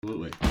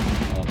Absolutely.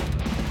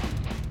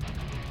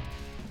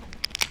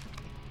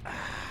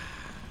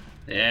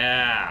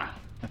 Yeah.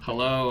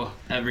 Hello,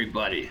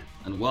 everybody,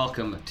 and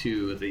welcome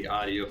to the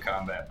Audio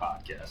Combat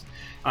Podcast.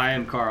 I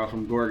am Carl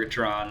from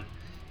Gorgatron.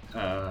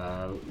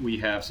 We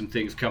have some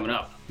things coming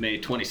up. May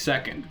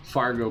 22nd,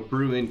 Fargo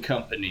Brewing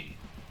Company.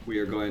 We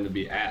are going to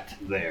be at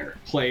there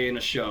playing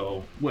a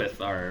show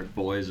with our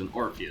boys in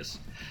Orpheus.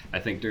 I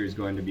think there's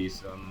going to be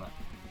some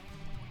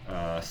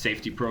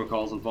safety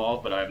protocols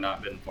involved, but I have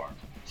not been informed.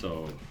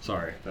 So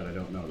sorry that I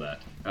don't know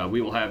that.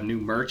 We will have new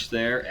merch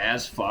there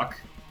as fuck.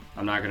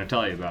 I'm not going to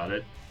tell you about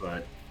it,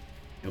 but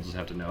you'll just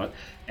have to know it.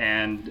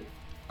 And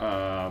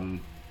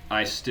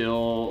I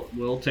still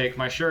will take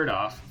my shirt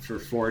off for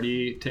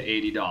 $40 to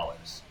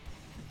 $80.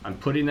 I'm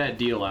putting that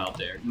deal out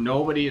there.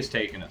 Nobody has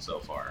taken it so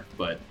far,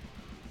 but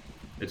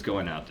it's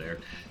going out there.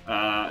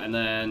 And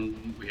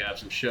then we have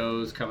some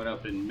shows coming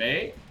up in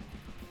May.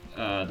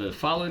 The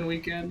following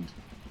weekend,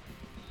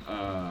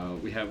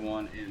 we have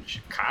one in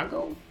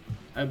Chicago,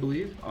 I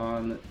believe,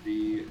 on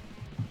the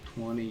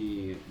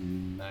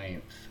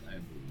 29th, I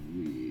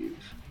believe.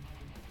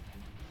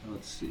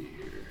 Let's see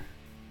here.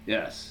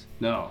 Yes.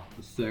 No.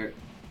 The third.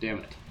 Damn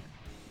it.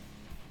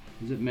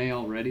 Is it May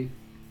already?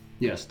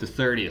 Yes, the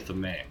 30th of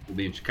May. We'll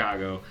be in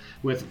Chicago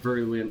with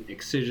Virulent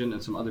Excision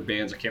and some other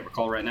bands I can't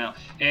recall right now.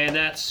 And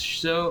that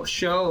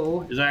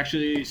show is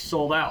actually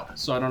sold out.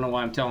 So I don't know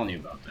why I'm telling you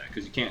about that,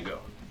 because you can't go.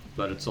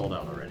 But it's sold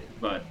out already.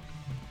 But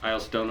I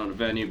also don't know the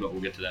venue, but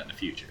we'll get to that in the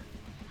future.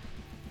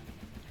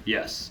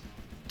 Yes.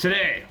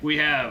 Today, we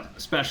have a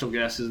special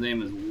guest. His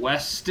name is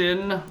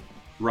Weston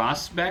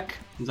Rosbeck.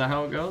 Is that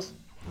how it goes?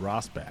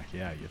 Rosbeck,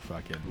 yeah, you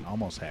fucking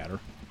almost had her.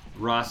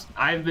 Ross.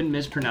 I've been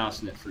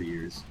mispronouncing it for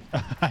years.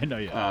 I know,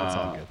 yeah, that's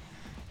all good.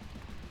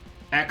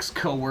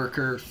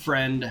 Ex-coworker,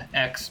 friend,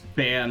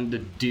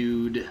 ex-band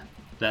dude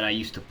that I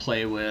used to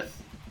play with.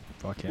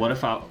 Fuck yeah. What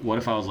if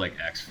I was like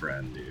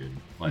ex-friend, dude?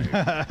 Like,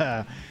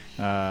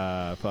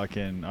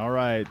 fucking, all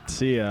right,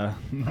 see ya.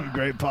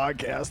 Great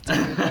podcast.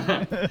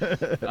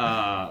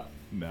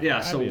 No,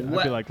 yeah, so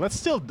I'd be like, let's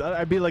still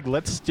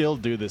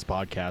do this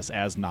podcast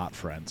as not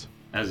friends.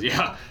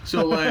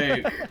 So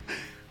like,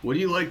 what do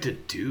you like to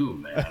do,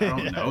 man? I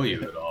don't know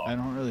you at all. I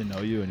don't really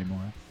know you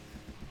anymore.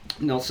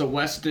 No, so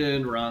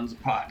Weston runs a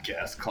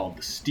podcast called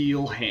the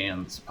Steel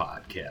Hands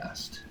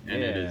Podcast,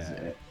 and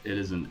it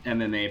is an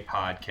MMA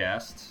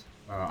podcast.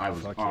 I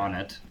was on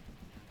it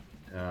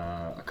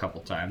a couple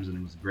times, and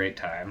it was a great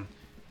time.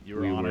 You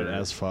were on it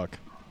as fuck.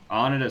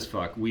 On it as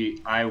fuck.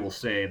 I will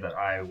say that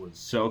I was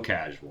so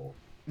casual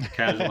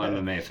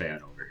MMA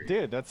fan over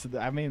here.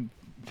 Dude,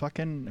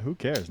 fucking, who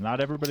cares? Not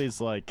everybody's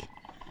like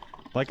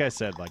I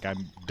said, like,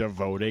 I'm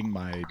devoting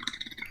my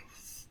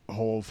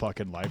whole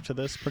fucking life to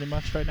this pretty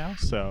much right now.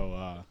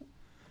 So,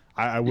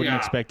 I wouldn't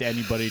expect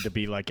anybody to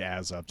be like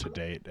as up to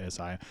date as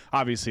I am.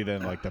 Obviously,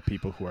 then like the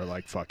people who are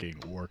like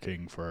fucking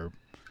working for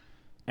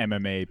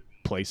MMA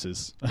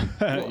places.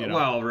 You know?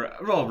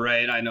 Well,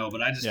 right, I know,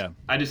 but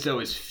I just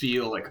always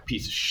feel like a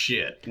piece of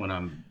shit when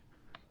I'm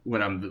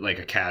like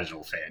a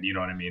casual fan. You know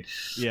what I mean?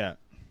 Yeah.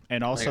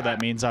 And also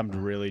that means I'm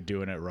really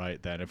doing it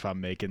right then. If I'm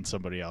making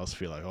somebody else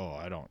feel like, oh,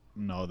 I don't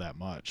know that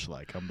much,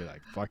 like I'm be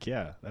like, fuck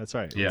yeah, that's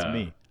right. Yeah. It's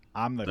me.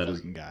 I'm the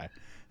fucking guy.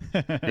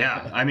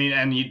 Yeah, I mean,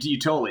 and you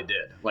totally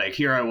did. Like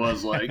here I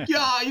was like,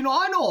 yeah, you know,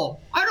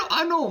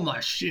 I know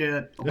my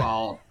shit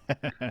about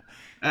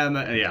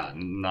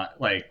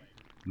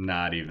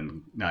not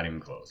even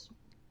close.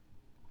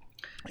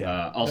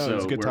 Yeah. Also, it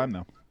was a good time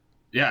though.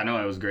 Yeah, no,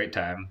 it was a great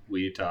time.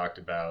 We talked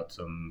about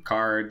some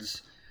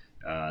cards,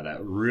 that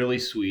really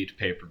sweet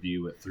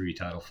pay-per-view with 3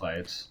 title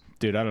fights.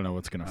 Dude, I don't know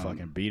what's gonna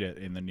fucking beat it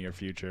in the near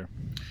future.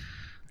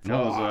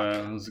 No,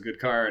 it was a good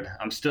card.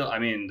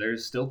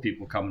 There's still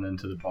people coming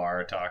into the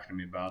bar talking to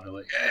me about it.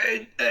 Like,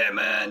 hey,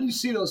 man, you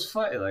see those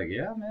fights? Like,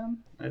 yeah, man,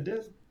 I did.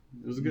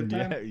 It was a good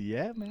time.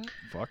 Yeah, man,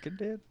 fucking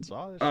did.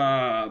 Saw this.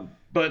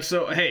 But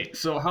so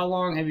how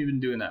long have you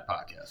been doing that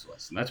podcast,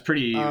 Weston? That's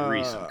pretty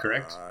recent,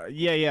 correct?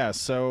 Yeah.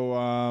 So,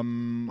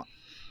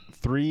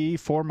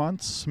 3-4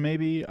 months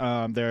maybe.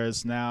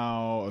 There's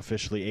now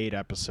officially 8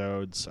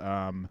 episodes.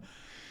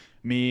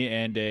 Me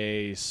and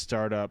a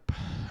startup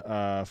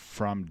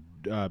from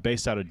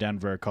based out of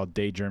Denver called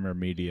Daydreamer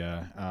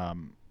Media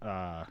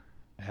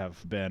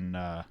have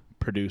been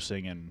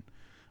producing, and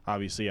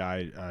obviously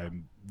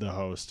I'm the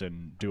host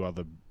and do all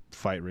the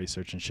fight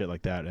research and shit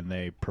like that, and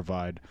they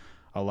provide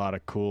a lot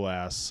of cool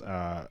ass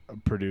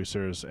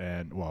producers,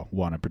 and well,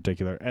 one in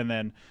particular, and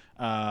then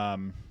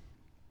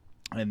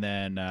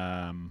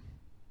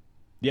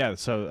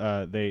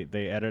so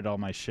they edit all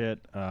my shit.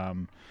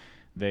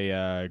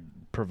 They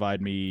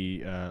provide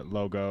me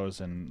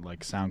logos and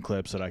like sound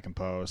clips that I can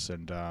post,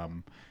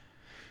 and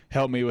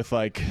help me with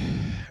like,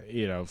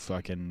 you know,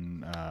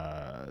 fucking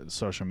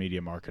social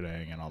media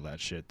marketing and all that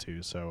shit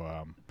too.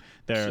 So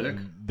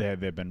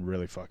they've been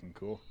really fucking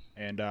cool.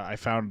 And I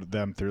found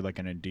them through like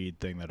an Indeed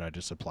thing that I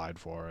just applied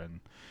for,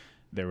 and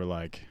they were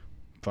like,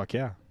 "Fuck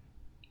yeah."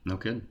 No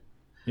kidding.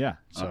 Yeah.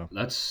 So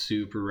that's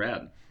super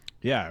rad.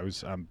 Yeah,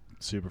 I'm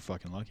super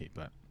fucking lucky,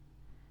 but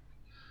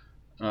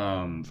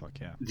Fuck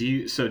yeah.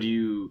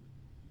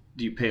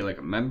 Do you pay like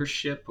a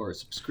membership or a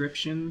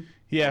subscription?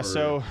 Yeah, or...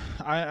 so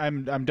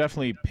I'm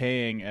definitely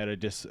paying at a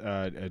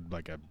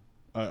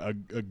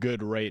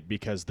good rate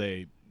because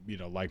they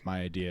like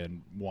my idea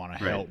and want to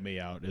help me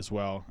out as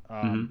well.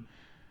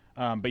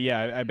 But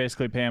yeah, I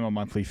basically pay them a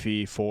monthly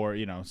fee for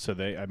so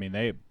they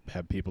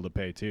have people to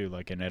pay too,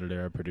 like an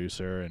editor, a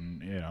producer,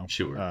 and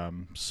Sure.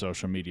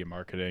 social media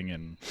marketing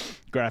and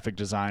graphic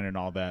design and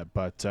all that.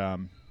 But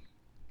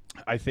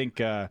I think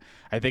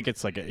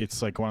it's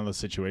like one of those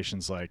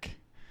situations like.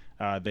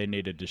 They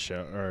needed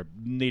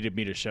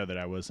me to show that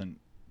I wasn't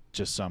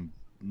just some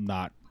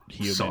not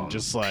human, Some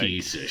just like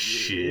piece of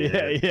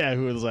shit. yeah,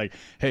 who was like,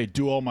 hey,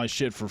 do all my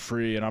shit for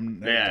free, and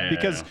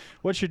because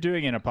what you're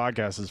doing in a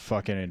podcast is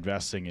fucking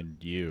investing in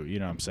you. You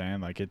know what I'm saying?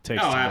 Like it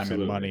takes time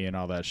and money and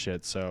all that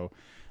shit. So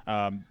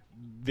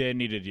they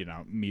needed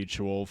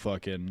mutual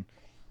fucking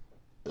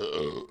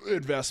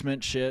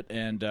investment shit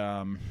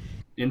and.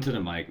 Into the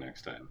mic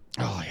next time.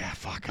 Oh yeah,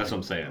 fuck. That's what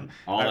I'm saying.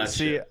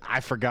 Shit.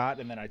 I forgot,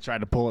 and then I tried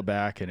to pull it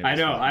back, and I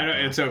know.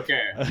 It's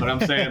okay, but I'm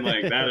saying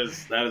like that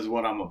is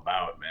what I'm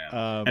about,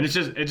 man. And it's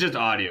just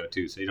audio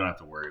too, so you don't have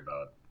to worry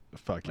about.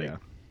 Fuck like, yeah.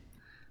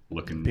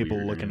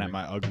 People looking at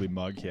my ugly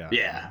mug. Yeah.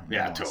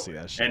 Yeah, totally. See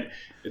that shit. And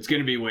it's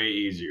gonna be way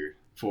easier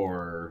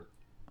for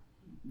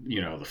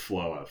the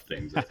flow of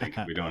things. I think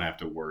we don't have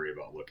to worry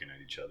about looking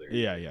at each other.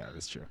 Yeah,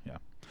 that's true. Yeah.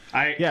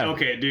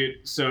 Okay,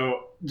 dude.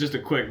 So just a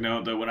quick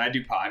note that when I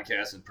do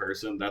podcasts in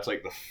person, that's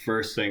like the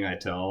first thing I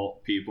tell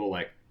people.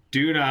 Like,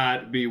 do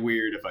not be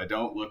weird if I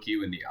don't look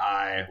you in the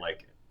eye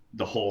like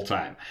the whole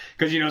time,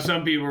 because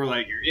some people are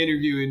like, you're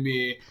interviewing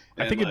me.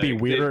 I think it'd be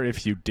weirder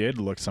if you did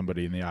look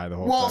somebody in the eye the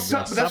whole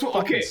time. That's what.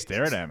 Okay,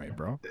 staring at me,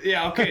 bro.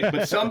 Yeah, okay,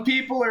 but some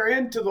people are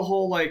into the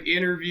whole like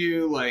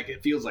interview, like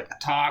it feels like a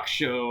talk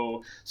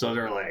show. So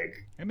they're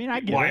like, I mean,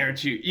 I get why it.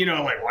 aren't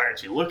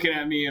you looking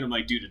at me? And I'm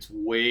like, dude, it's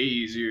way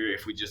easier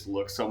if we just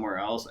look somewhere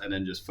else and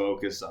then just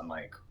focus on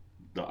like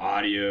the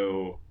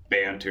audio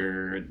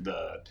banter,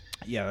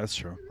 yeah, that's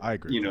true. I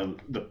agree.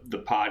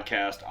 The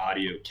podcast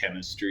audio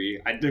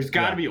chemistry. There's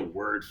got to be a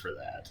word for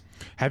that.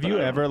 Have you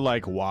ever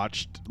like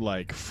watched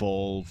like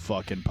full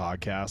fucking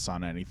podcasts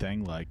on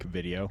anything like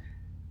video?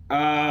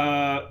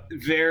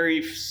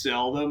 Very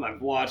seldom.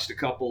 I've watched a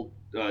couple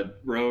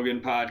Rogan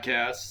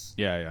podcasts.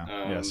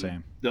 Yeah,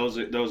 same. Those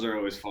are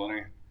always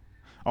funny.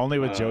 Only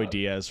with Joey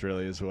Diaz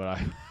really is what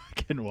I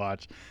can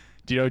watch.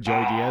 Do you know who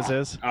Joey Diaz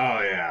is?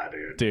 Oh yeah,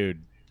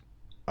 dude.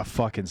 A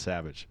fucking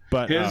savage.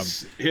 But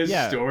his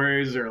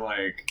stories are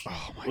like,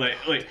 oh my God.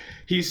 Like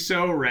he's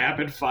so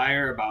rapid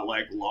fire about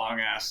like long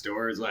ass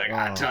stories. Like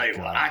I tell you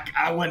what,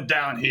 I went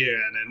down here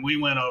and then we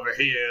went over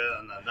here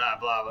and then blah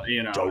blah.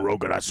 Joe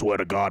Rogan, I swear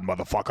to God,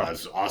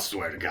 motherfucker. I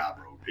swear to God,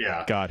 bro.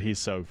 Yeah. God, he's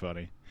so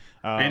funny.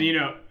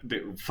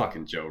 And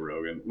fucking Joe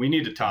Rogan. We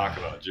need to talk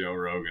about Joe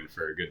Rogan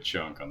for a good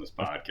chunk on this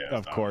podcast.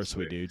 Of course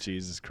we do.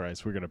 Jesus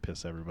Christ, we're gonna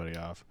piss everybody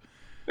off.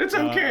 It's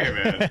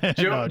okay,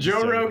 man.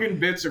 Joe Rogan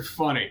bits are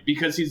funny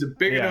because he's a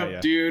big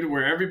enough dude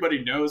where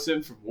everybody knows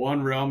him from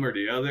one realm or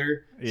the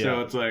other. Yeah.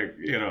 So it's like,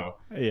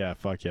 Yeah,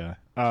 fuck yeah.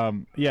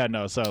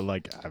 So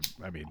like,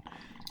 I mean,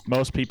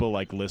 most people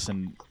like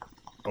listen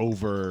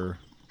over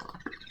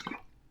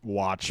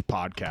watch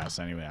podcasts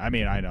anyway. I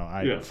mean, I know.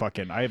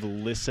 I've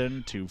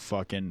listened to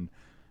fucking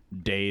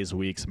days,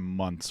 weeks,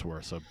 months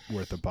worth of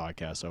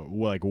podcasts. So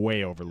like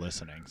way over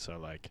listening. So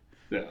like,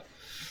 yeah.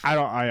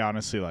 I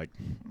honestly like,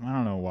 I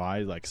don't know why.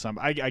 Like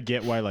I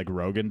get why like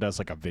Rogan does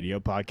like a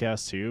video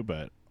podcast too,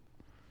 but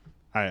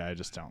I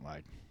just don't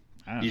like.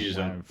 I don't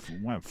know.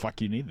 Why the fuck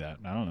you need that?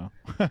 I don't know.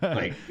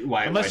 Like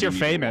why? Unless why you're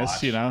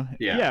famous, Yeah.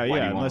 Yeah.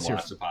 Unless you're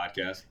watch the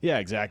podcast. Yeah,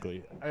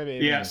 exactly. I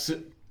mean, yeah.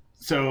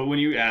 So when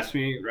you asked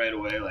me right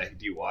away, like,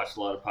 do you watch a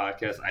lot of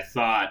podcasts?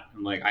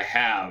 I'm like, I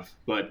have,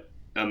 but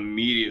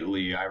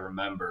immediately I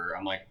remember,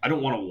 I'm like, I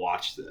don't want to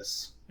watch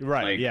this.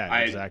 Right. Like, yeah.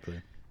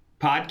 Exactly.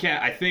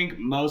 Podcast. I think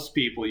most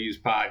people use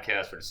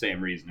podcasts for the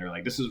same reason. They're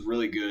like, this is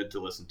really good to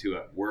listen to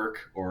at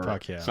work or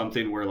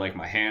something where like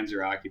my hands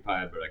are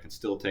occupied, but I can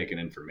still take in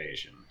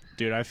information.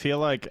 Dude, I feel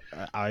like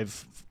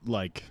I've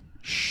like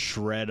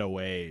shred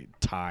away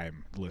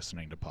time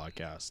listening to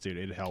podcasts, dude.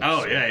 It helps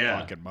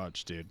fucking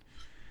much, dude.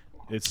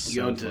 It's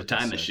you go into the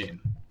time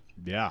machine.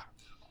 Yeah.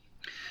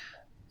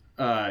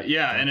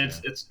 And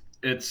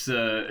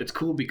it's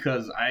cool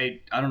because I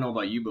don't know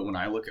about you, but when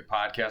I look at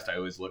podcasts, I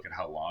always look at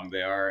how long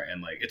they are,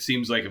 and like it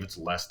seems like if it's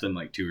less than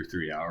like 2 or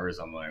 3 hours,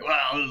 I'm like,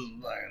 well, this is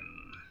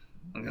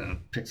I'm gonna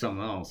pick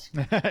something else.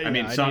 I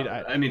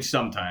mean,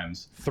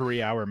 sometimes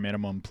 3 hour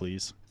minimum,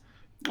 please.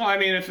 Well, I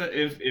mean,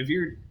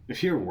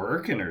 if you're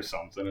working or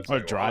something, it's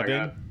like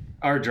driving.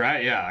 I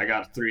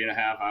got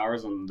 3.5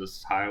 hours on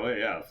this highway.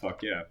 Yeah,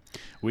 fuck yeah.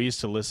 We used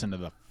to listen to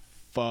the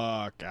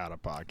fuck out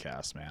of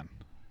podcasts, man.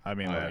 I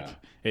mean,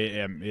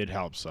 it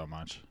helps so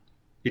much.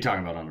 You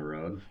talking about on the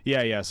road?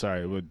 Yeah.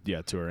 Sorry,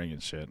 touring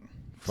and shit.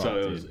 Fuck,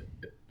 so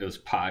it was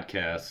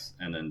podcasts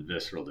and then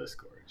Visceral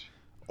Disgorge.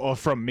 Well,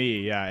 from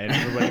me, yeah, and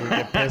everybody would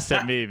get pissed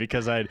at me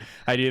because I'd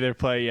either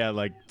play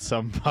like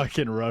some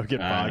fucking Rogan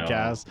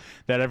podcast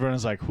that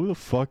everyone's like, who the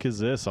fuck is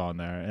this on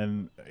there,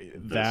 and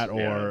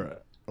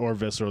or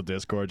Visceral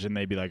Discord, and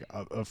they'd be like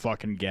a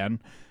fucking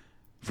again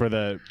for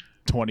the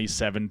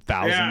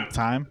 27,000th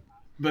time.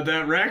 But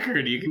that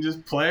record you can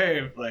just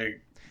play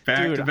like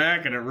back to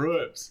back and it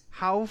rips.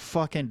 How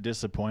fucking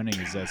disappointing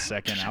is that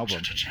second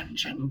album?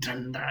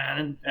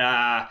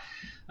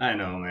 I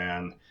know,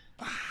 man.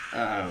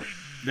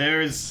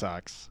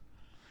 Sucks.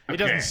 Okay. It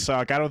doesn't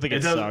suck. I don't think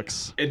it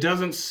sucks. It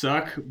doesn't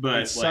suck,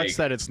 but it sucks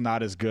that it's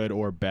not as good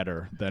or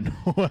better than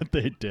what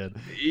they did.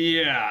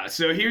 Yeah.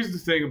 So here's the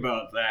thing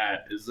about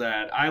that is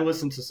that I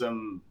listened to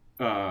some.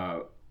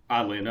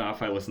 Oddly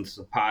enough, I listened to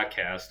some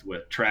podcast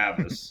with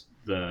Travis,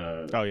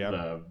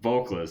 the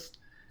vocalist.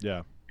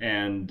 Yeah.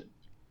 And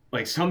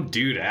like some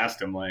dude asked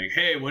him like,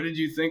 "Hey, what did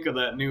you think of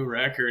that new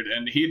record?"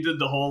 And he did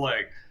the whole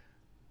like,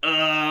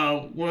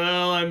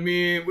 well, I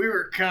mean, we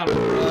were kind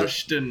of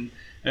rushed and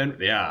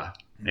yeah,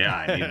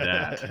 I need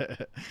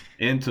that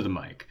into the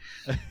mic.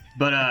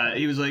 But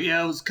he was like,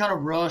 yeah, it was kind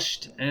of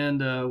rushed,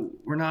 and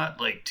we're not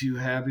like too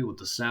happy with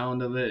the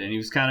sound of it. And he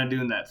was kind of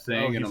doing that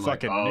thing, and I'm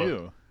like,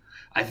 knew.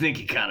 I think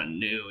he kind of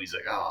knew. He's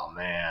like, oh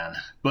man,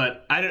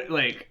 but I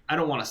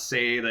don't want to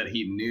say that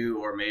he knew,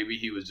 or maybe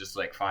he was just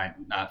like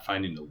not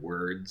finding the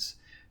words,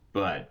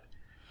 but.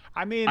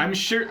 I mean, I'm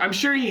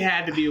sure he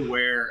had to be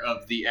aware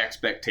of the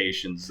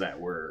expectations that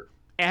were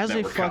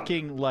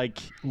fucking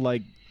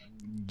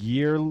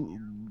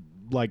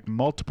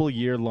multiple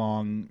year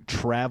long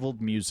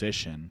traveled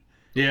musician.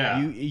 Yeah,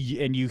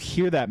 you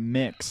hear that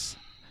mix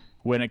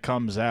when it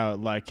comes out.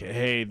 Like,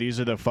 hey, these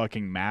are the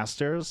fucking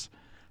masters.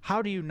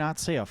 How do you not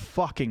say a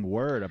fucking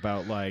word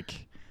about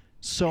like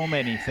so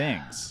many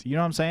things? You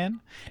know what I'm saying?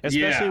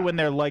 Especially when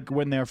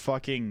they're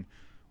fucking.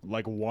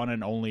 Like one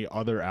and only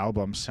other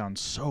album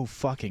sounds so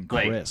fucking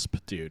crisp,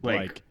 dude.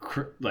 Like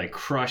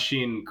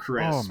crushing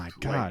crisp. Oh my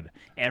god,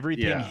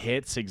 everything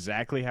hits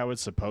exactly how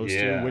it's supposed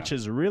to, which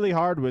is really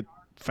hard with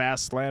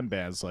fast slam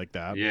bands like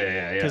that.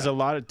 Yeah. Because a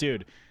lot of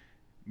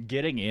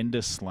getting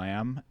into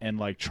slam and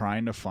like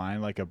trying to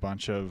find like a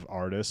bunch of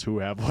artists who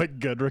have like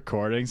good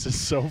recordings is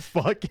so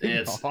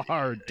fucking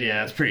hard. Dude.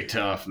 Yeah, it's pretty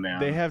tough, man.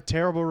 They have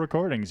terrible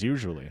recordings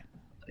usually.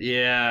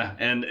 Yeah,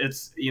 and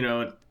it's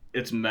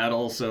it's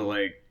metal, so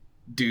like.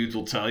 Dudes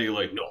will tell you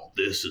like, no,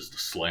 this is the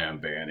slam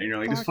band, and you're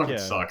like, this fucking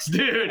sucks,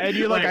 dude. And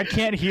you're like I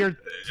can't hear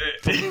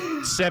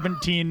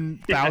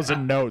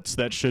 17,000 notes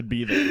that should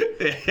be there.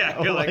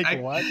 Yeah, you're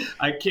like what?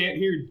 I can't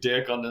hear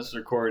dick on this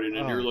recording,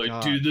 and you're like,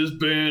 God. Dude, this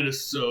band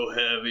is so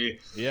heavy.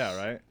 Yeah,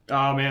 right.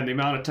 Oh man, the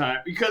amount of time,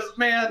 because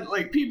man,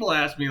 like people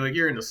ask me like,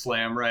 you're into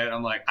slam, right?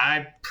 I'm like,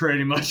 I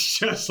pretty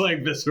much just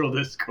like Visceral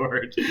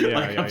Discord.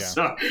 I'm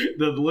sorry,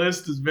 the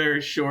list is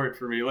very short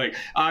for me. Like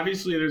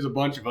obviously, there's a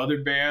bunch of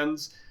other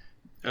bands.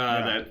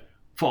 That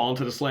fall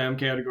into the slam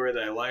category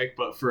that I like,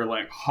 but for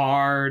like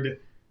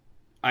hard,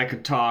 I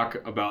could talk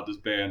about this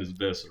band as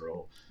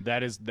Visceral.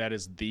 That is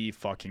the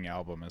fucking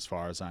album as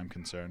far as I'm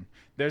concerned.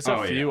 There's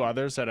a few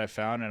others that I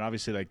found, and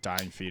obviously like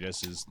Dying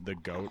Fetus is the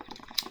GOAT.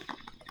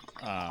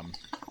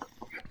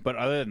 But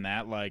other than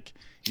that, like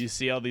you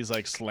see all these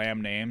like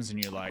slam names,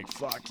 and you're like,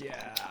 fuck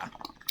yeah.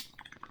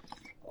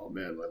 Oh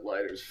man, my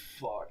lighter's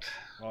fucked.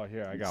 Oh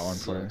here, I got one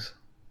for you.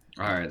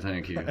 All right,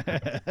 thank you.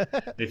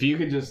 If you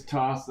could just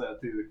toss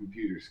that through the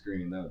computer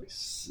screen, that would be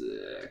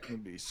sick.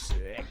 It'd be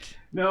sick.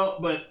 No,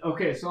 but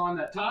okay, so on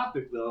that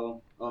topic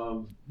though,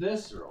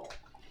 Visceral.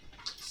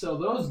 So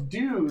those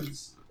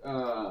dudes,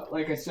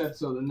 like I said,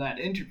 so in that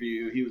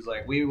interview, he was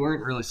like, we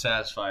weren't really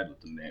satisfied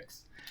with the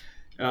mix.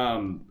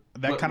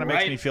 That kind of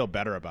makes me feel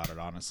better about it,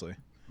 honestly.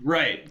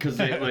 Right, because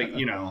they like,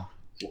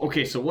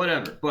 okay, so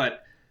whatever.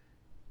 But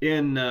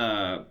in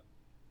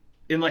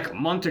like a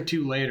month or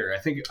two later, I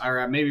think,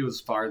 or maybe it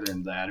was farther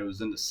than that. It was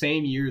in the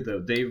same year, though,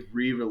 they've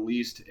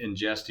re-released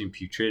Ingesting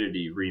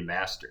Putridity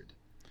Remastered.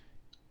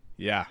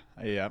 Yeah.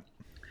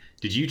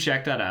 Did you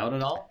check that out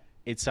at all?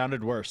 It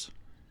sounded worse.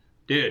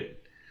 Dude.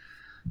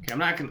 Okay, I'm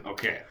not going to...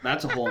 Okay,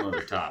 that's a whole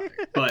other topic.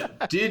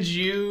 But did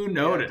you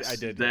notice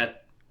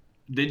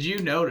Did you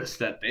notice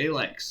that they,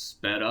 like,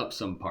 sped up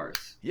some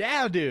parts?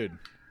 Yeah, dude.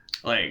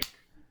 Like...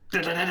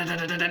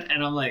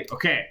 And I'm like,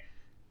 okay...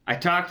 I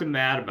talked to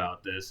Matt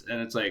about this,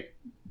 and it's like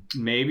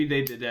maybe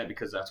they did that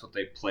because that's what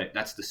they play.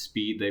 That's the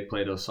speed they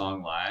play those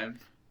songs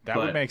live. That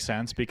would make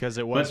sense because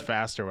it was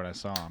faster when I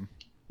saw them.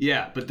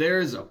 Yeah, but there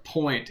is a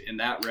point in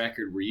that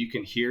record where you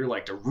can hear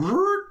like the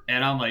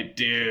and I'm like,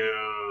 dude,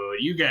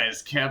 you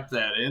guys kept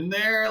that in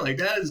there? Like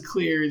that is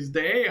clear as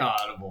day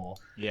audible.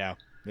 Yeah.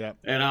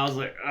 And I was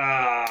like,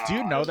 ah. Do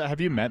you know that?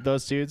 Have you met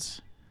those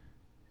dudes?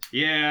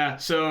 Yeah.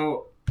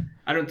 So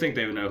I don't think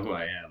they know who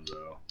I am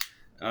though.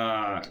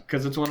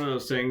 Because it's one of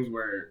those things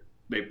where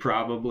they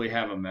probably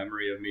have a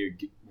memory of me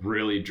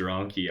really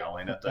drunk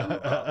yelling at them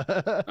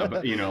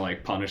about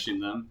like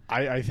punishing them.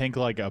 I think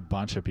like a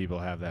bunch of people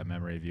have that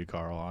memory of you,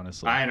 Carl,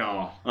 honestly. I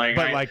know.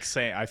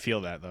 I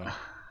feel that though.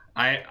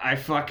 I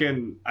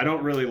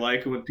don't really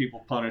like it when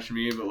people punish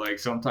me, but like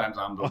sometimes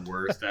I'm the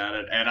worst at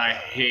it, and I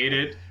hate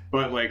it.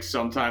 But like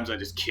sometimes I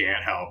just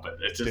can't help it.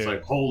 It's just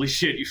like, holy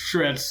shit, you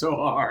shred so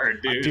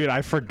hard, dude. Dude,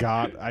 I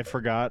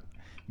forgot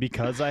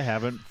because I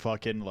haven't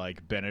fucking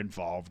like been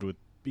involved with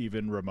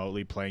even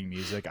remotely playing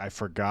music. I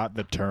forgot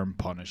the term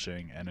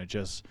punishing, and it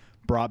just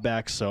brought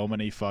back so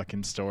many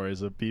fucking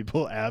stories of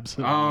people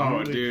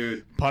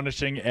absolutely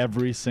punishing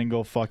every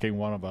single fucking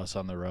one of us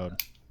on the road.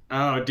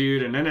 Oh,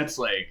 dude, and then it's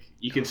like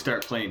you can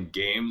start playing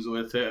games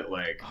with it.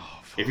 Like,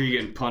 if you're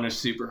getting punished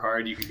super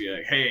hard, you can be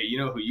like, "Hey, you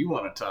know who you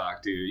want to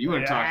talk to? You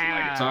want to talk to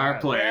my guitar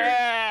player?"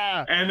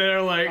 Yeah. And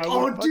they're like,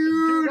 "Oh,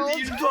 dude,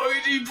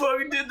 you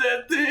fucking did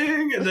that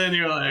thing." And then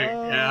you're like,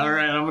 "Yeah, all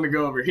right, I'm gonna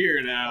go over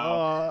here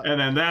now." And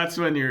then that's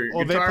when your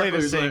guitar they play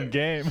the same like,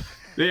 game.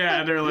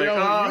 Yeah, they're like,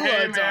 "Oh,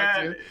 hey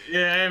man,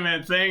 yeah, hey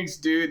man, thanks,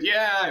 dude.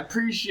 Yeah, I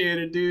appreciate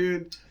it,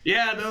 dude.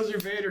 Yeah, those are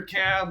Vader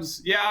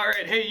cabs. Yeah, all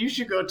right. Hey, you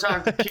should go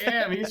talk to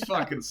Cam. He's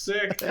fucking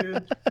sick,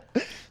 dude."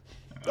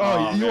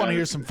 Oh, you want to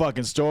hear some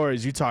fucking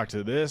stories? You talk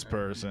to this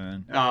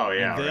person. Oh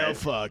yeah, and they'll right.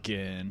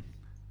 fucking.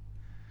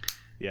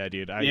 Yeah,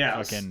 dude,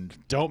 I fucking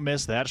don't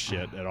miss that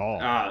shit at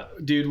all.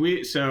 Dude,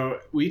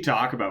 we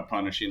talk about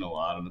punishing a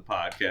lot on the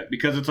podcast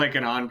because it's like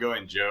an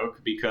ongoing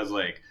joke. Because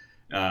like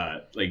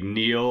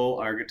Neil,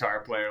 our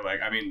guitar player,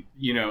 like, I mean,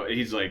 you know,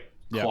 he's like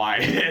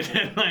quiet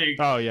and like.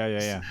 Oh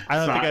yeah. I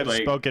don't think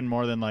I've spoken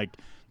more than like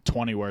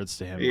 20 words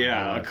to him.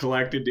 Yeah, a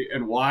collected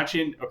and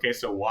watching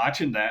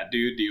that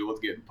dude deal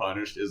with getting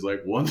punished is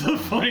like one of the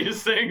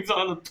funniest things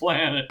on the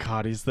planet.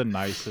 God, he's the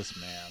nicest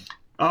man.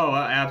 Oh,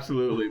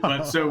 absolutely.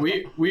 But so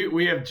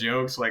we have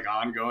jokes like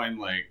ongoing,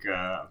 like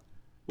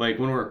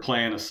when we're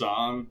playing a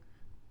song,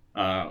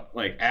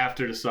 like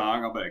after the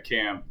song, I'll be like,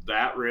 Cam,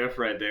 that riff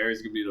right there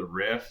is gonna be the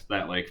riff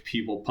that like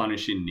people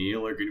punishing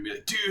Neil are gonna be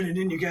like, dude, and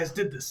then you guys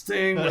did this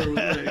thing where it was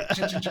like,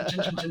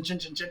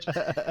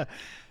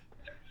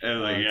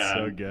 and like, yeah,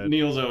 so good.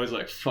 Neil's always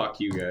like, fuck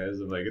you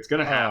guys. I'm like, it's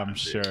gonna happen. I'm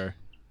sure.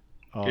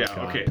 Oh, yeah.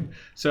 God. Okay.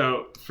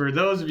 So for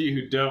those of you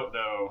who don't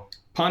know,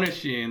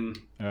 punishing.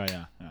 Oh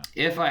yeah.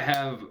 If I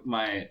have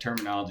my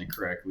terminology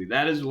correctly,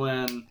 that is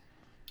when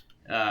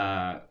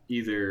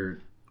either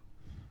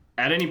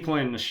at any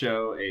point in the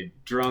show, a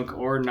drunk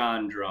or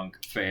non-drunk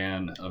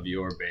fan of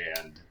your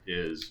band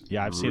is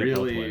I've seen it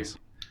both ways.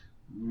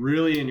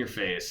 Really in your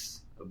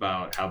face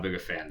about how big a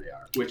fan they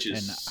are, which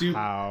is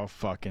how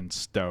fucking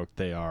stoked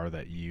they are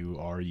that you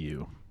are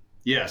you.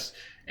 Yes,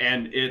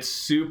 and it's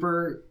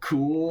super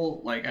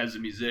cool. Like as a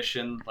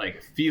musician, like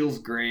it feels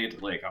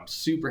great. Like I'm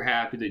super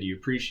happy that you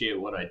appreciate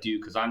what I do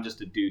because I'm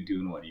just a dude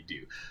doing what you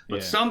do.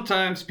 But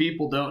sometimes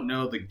people don't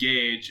know the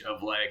gauge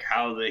of like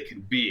how they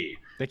can be.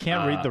 They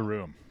can't read the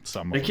room.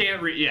 They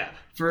can't read. Yeah.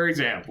 For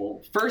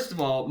example, first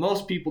of all,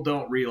 most people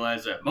don't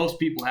realize that most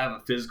people have a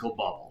physical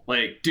bubble.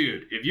 Like,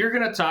 dude, if you're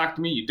gonna talk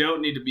to me, you don't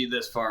need to be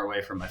this far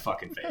away from my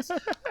fucking face.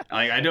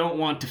 Like, I don't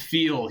want to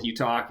feel you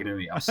talking to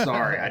me. I'm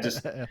sorry.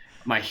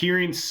 My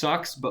hearing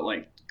sucks, but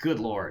like, good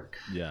Lord.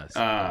 Yes.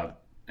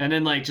 And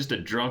then like just a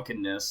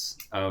drunkenness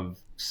of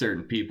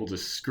certain people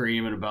just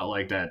screaming about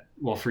like that.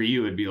 Well, for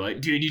you, it'd be like,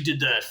 dude, you did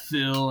that,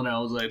 Phil, and I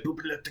was like,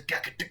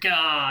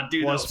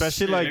 dude. Well,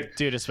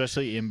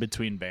 especially in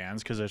between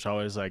bands, because there's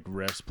always like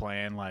riffs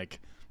playing like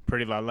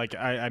pretty loud. Like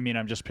I mean,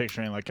 I'm just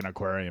picturing like an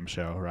aquarium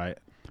show, right?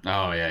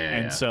 Oh yeah.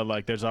 And so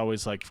like there's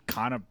always like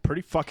kind of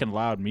pretty fucking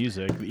loud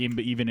music,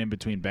 even in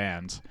between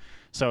bands.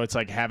 So it's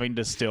like having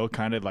to still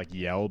kind of like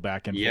yell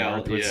back and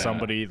forth with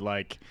somebody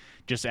like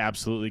just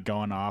absolutely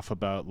going off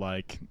about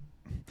like.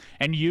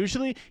 And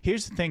usually,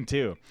 here's the thing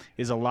too,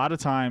 is a lot of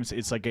times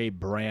it's like a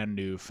brand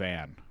new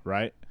fan,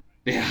 right?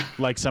 Yeah.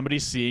 Like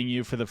somebody's seeing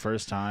you for the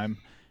first time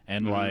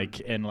and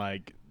like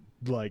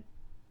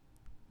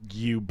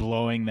you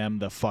blowing them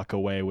the fuck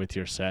away with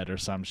your set or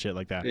some shit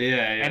like that. Yeah.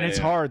 And it's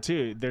hard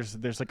too.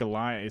 There's like a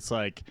line. It's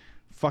like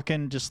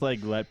fucking just like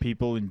let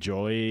people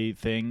enjoy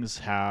things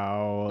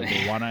how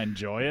they want to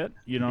enjoy it.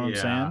 You know what I'm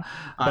saying?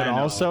 But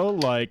also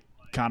like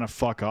kind of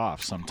fuck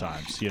off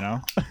sometimes, you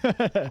know?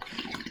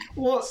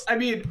 Well, I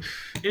mean,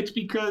 it's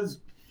because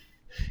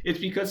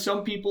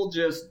some people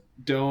just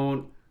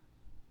don't.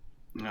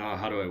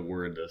 How do I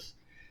word this?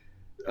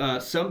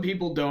 Some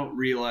people don't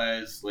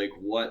realize like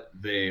what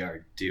they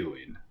are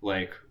doing.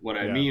 Like what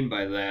I mean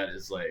by that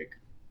is like,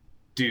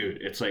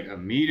 dude, it's like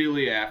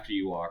immediately after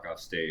you walk off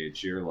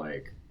stage, you're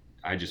like,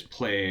 I just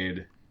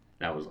played.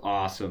 That was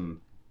awesome.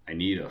 I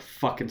need a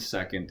fucking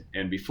second.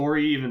 And before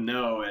you even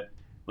know it,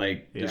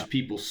 like there's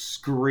people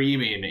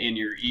screaming in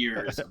your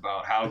ears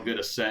about how good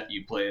a set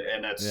you played,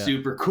 and that's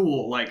super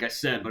cool, like I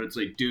said, but it's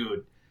like,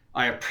 dude,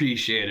 I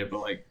appreciate it,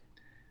 but like,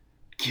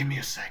 give me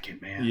a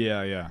second, man.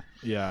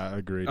 Yeah,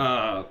 agreed.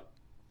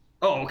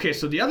 Okay,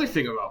 so the other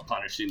thing about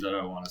punishing that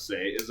I want to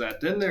say is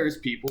that then there's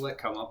people that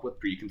come up with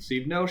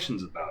preconceived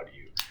notions about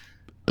you.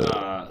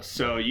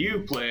 So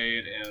you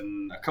played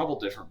in a couple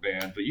different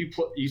bands, but you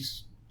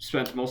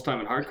spent most time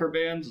in hardcore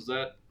bands, is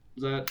that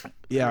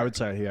Yeah, I would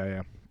say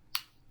yeah.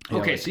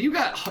 Okay, so you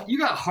got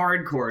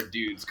hardcore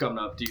dudes coming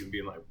up to you and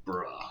being like,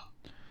 bruh.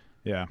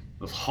 Yeah.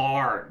 It was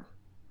hard.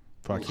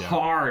 Fuck yeah.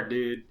 Hard,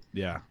 dude.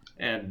 Yeah.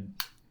 And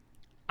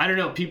I don't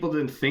know, people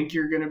didn't think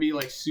you're gonna be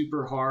like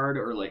super hard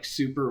or like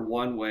super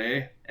one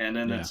way, and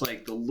then it's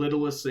like the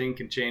littlest thing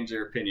can change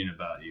their opinion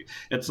about you.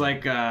 It's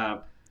like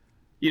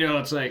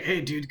it's like,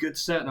 hey dude, good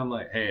set, and I'm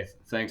like, hey,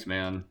 thanks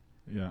man.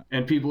 Yeah.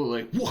 And people are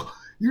like, what,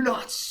 you're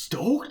not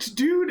stoked,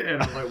 dude?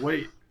 And I'm like,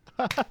 wait.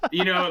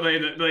 They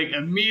like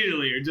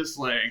immediately are just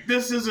like,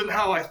 this isn't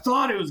how I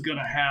thought it was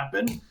gonna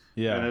happen.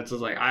 Yeah. And it's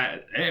just like,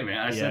 hey man,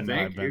 I said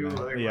thank you.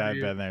 Like, I've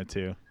been there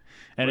too.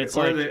 And it's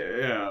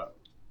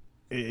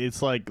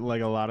like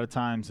a lot of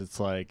times it's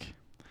like,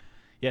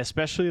 yeah,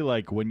 especially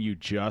like when you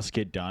just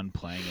get done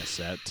playing a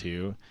set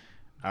too,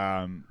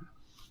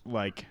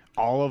 like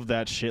all of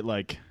that shit.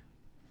 Like,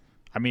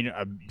 I mean,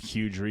 a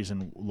huge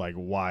reason like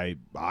why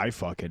I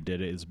fucking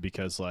did it is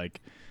because like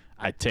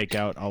I take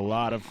out a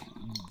lot of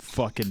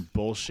fucking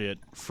bullshit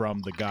from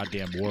the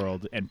goddamn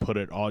world and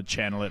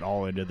channel it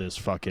all into this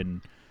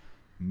fucking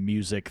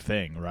music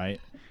thing, right?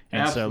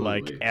 And Absolutely.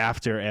 so like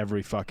after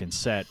every fucking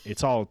set,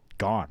 it's all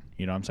gone.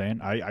 You know what I'm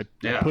saying? I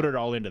put it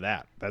all into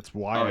that. That's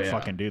why I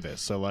fucking do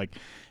this. So like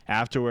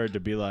afterward to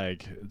be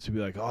like,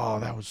 oh,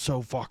 that was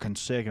so fucking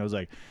sick. I was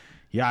like,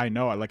 yeah, I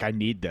know. Like I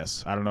need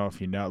this. I don't know if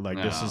you know. Like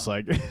this is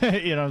like,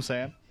 you know what I'm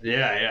saying?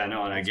 Yeah,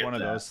 no, and it's I get one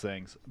that. of those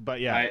things. But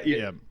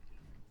yeah.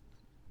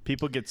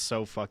 People get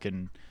so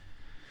fucking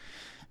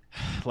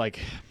like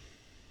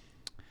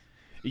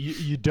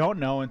you don't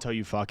know until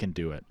you fucking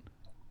do it.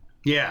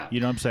 Yeah. You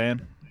know what I'm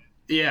saying?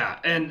 Yeah,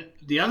 and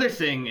the other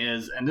thing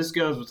is, and this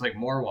goes with like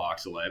more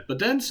walks of life, but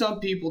then some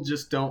people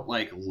just don't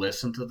like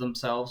listen to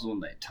themselves when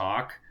they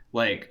talk.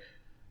 Like,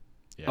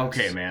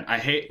 okay, man, I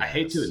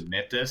hate to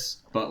admit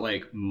this, but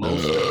like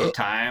most of the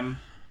time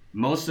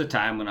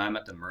when I'm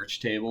at the merch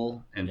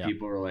table and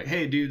people are like,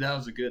 "Hey, dude, that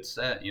was a good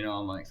set,"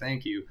 I'm like,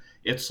 "Thank you."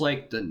 It's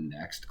like the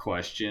next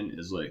question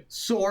is like,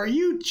 "So are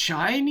you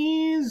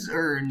Chinese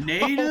or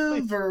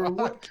native or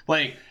what?"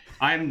 Like.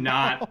 I am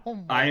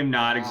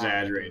not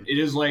exaggerating. It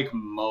is like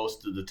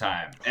most of the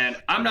time.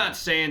 And I'm not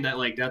saying that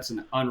like that's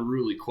an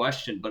unruly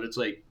question, but it's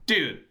like,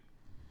 dude,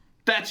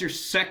 that's your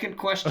second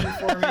question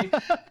for me.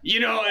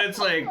 It's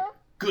like,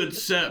 good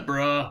set,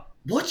 bro.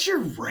 What's your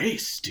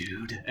race,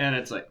 dude? And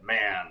it's like,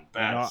 man,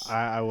 that's...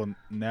 I will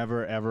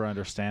never, ever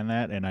understand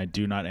that, and I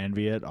do not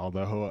envy it,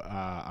 although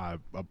I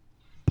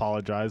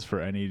apologize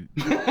for any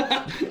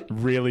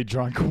really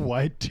drunk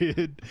white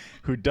dude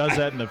who does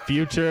that in the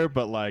future,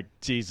 but like,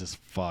 Jesus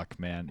fuck,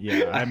 man.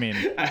 Yeah, I mean,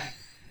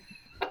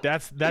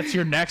 that's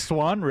your next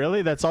one,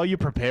 really? That's all you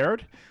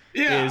prepared?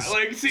 Yeah, is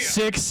like, see,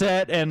 6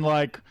 set and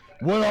like,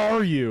 what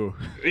are you?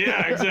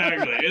 Yeah,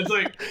 exactly. It's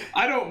like,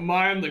 I don't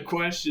mind the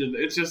question.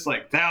 It's just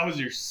like, that was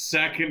your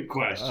second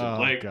question.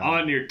 God.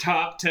 On your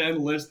top 10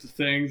 list of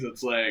things,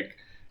 it's like,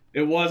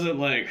 it wasn't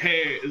like,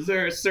 hey, is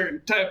there a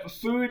certain type of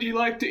food you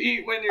like to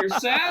eat when you're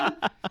sad?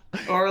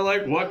 Or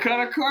like, what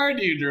kind of car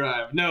do you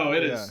drive? No,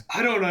 it is,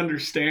 I don't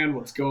understand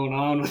what's going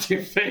on with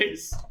your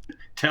face.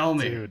 Tell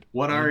me, dude,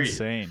 what are you?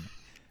 Insane.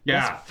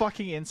 Yeah. That's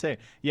fucking insane.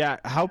 Yeah,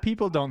 how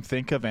people don't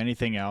think of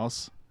anything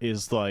else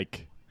is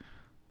like,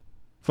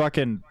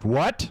 fucking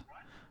what?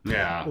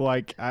 Yeah.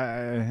 Like,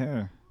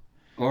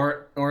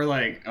 Or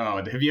like,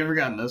 oh, have you ever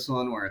gotten this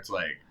one where it's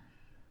like,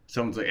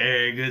 someone's like,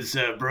 hey, good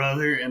set,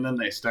 brother. And then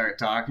they start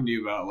talking to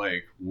you about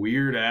like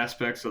weird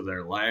aspects of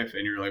their life.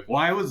 And you're like,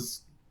 why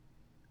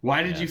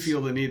did you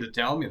feel the need to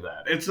tell me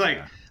that? It's like,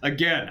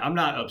 again, I'm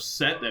not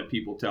upset that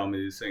people tell me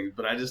these things,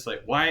 but I just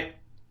like, why?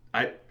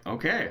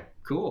 Okay,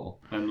 cool.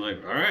 I'm like,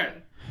 all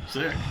right,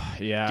 sick.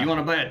 Yeah. Do you want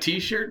to buy a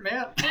t-shirt,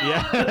 man?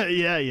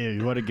 Yeah.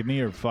 You want to give me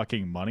your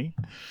fucking money?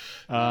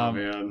 Oh,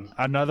 man.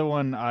 Another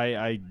one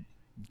I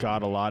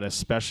got a lot,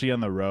 especially on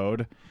the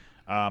road,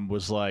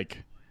 was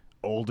like,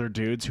 older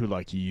dudes who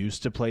like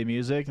used to play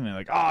music, and they're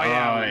like,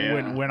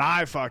 when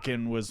I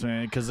fucking was,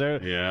 because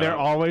they're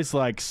always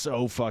like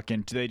so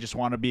fucking, they just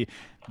want to be,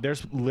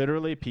 there's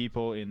literally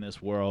people in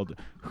this world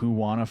who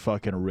want to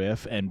fucking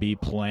riff and be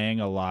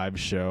playing a live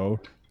show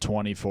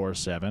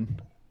 24/7.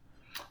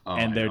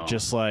 And they're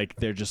just like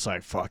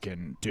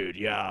fucking,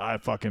 dude, I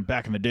fucking,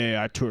 back in the day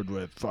I toured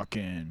with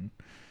fucking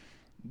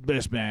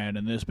this band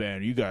and this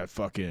band, you got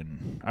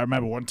fucking, I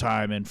remember one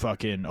time in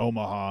fucking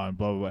Omaha and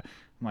blah blah blah.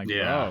 I'm like,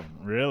 oh,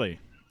 really?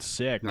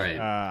 Sick. Right.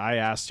 I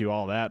asked you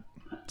all that,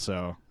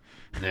 so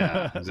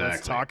yeah, exactly.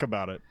 Let's talk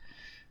about it.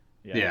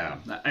 Yeah.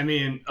 I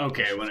mean,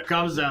 okay, when it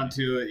comes down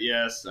to it,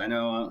 yes, I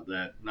know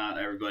that not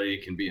everybody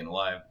can be in a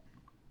live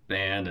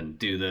band and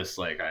do this.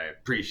 Like, I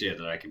appreciate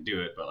that I can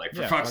do it, but like,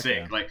 for fuck's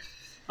sake, like,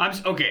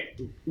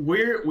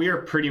 we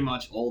are pretty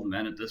much old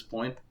men at this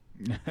point.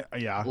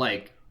 Yeah.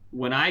 Like,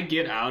 when I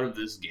get out of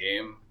this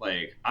game,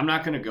 like, I'm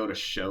not going to go to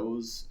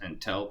shows and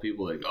tell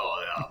people, like,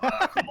 oh,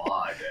 yeah, come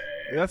on, man.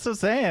 That's what I'm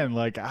saying.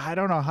 Like, I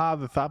don't know how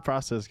the thought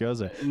process goes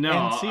there.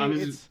 No,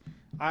 and see,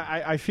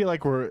 I feel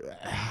like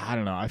I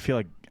don't know. I feel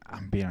like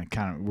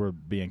we're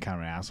being kind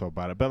of an asshole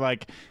about it. But,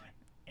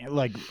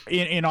 like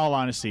in all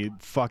honesty,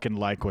 fucking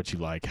like what you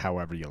like,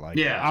 however you like.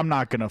 Yeah. I'm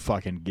not going to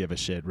fucking give a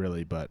shit,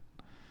 really, but,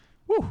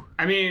 whew.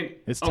 I mean,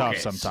 it's tough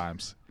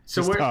sometimes.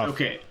 So we're, tough.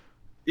 Okay.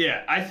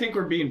 Yeah, I think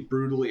we're being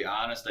brutally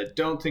honest. I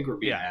don't think we're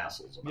being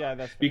assholes about it.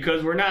 That's fair.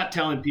 Because we're not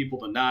telling people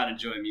to not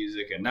enjoy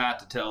music and not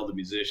to tell the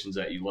musicians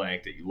that you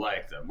like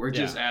them. We're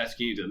just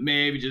asking you to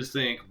maybe just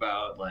think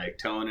about like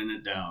toning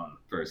it down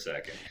for a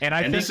second. And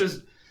I think this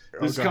is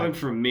coming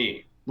from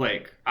me.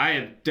 Like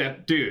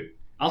dude,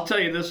 I'll tell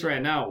you this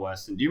right now,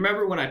 Weston. Do you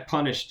remember when I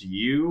punished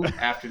you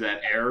after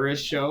that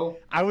Errorist show?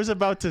 I was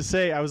about to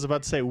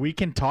say we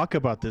can talk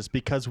about this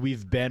because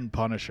we've been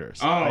punishers.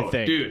 Oh, I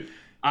think. dude.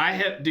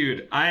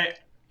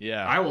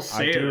 I will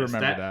say I do this,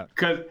 remember that.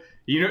 Because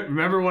you know,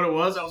 remember what it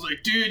was? I was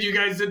like, dude, you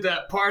guys did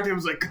that part. It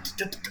was like,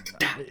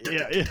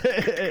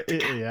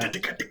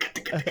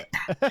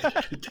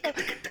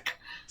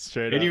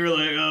 Straight and up. you were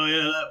like, oh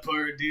yeah, that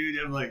part, dude.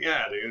 I'm like,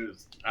 yeah, dude.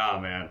 Oh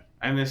man,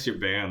 I miss your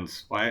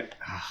bands. Why?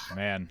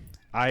 Man,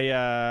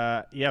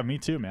 me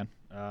too, man.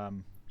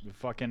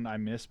 I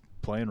miss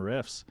playing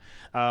riffs.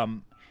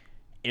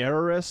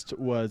 Errorist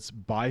was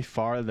by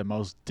far the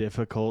most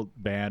difficult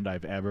band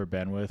I've ever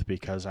been with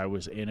because I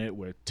was in it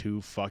with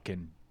two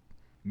fucking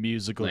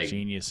musical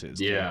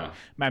geniuses. Yeah. Dude.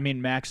 I mean,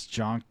 Max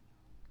Jonk.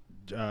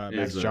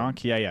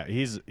 Yeah.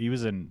 He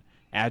was an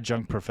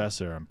adjunct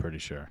professor, I'm pretty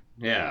sure.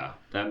 Yeah,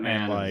 that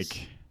man.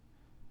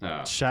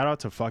 And shout out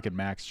to fucking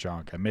Max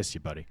Jonk. I miss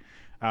you, buddy.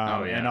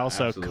 And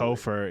also absolutely.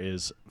 Kofer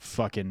is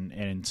fucking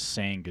an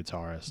insane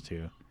guitarist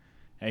too.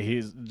 And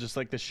he's just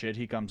like the shit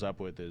he comes up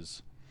with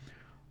is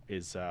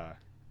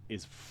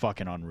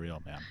fucking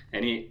unreal, man.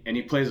 And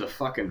he plays a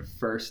fucking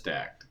first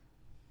act.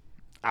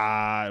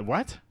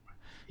 What?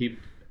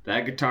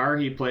 That guitar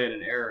he played in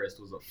Errorist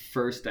was a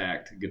first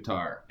act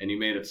guitar, and he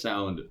made it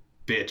sound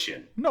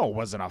bitchin'. No, it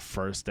wasn't a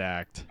first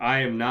act. I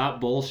am not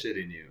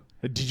bullshitting you.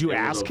 Did you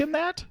ask him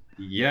that?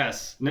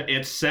 Yes.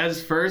 It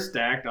says first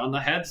act on the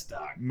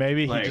headstock.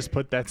 Maybe he just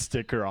put that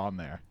sticker on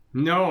there.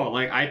 No,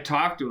 like I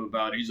talked to him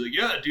about it. He's like,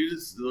 yeah, dude,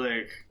 it's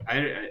like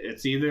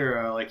it's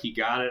either like he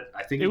got it.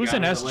 I think it was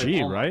an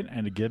SG, like, right?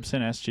 And a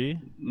Gibson SG.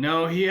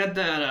 No, he had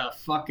that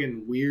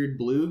fucking weird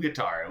blue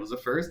guitar. It was a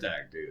first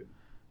act, dude.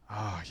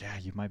 Oh yeah,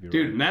 you might be right.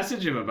 Dude,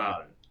 message him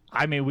about it.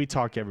 I mean, we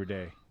talk every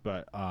day,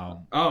 but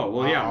oh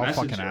well, yeah, I'll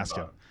fucking ask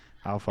him.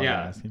 I'll fucking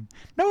ask him.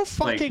 No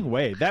fucking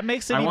way. That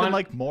makes it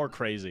even more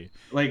crazy.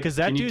 Like, because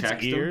that dude's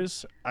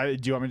ears. Do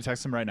you want me to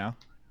text him right now?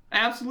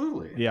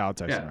 Absolutely. Yeah, I'll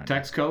text him right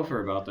text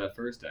Kofer about that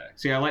first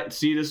act.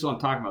 See, this is what I'm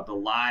talking about. The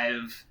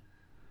live.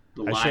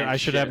 I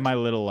should have my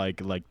little like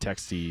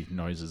texty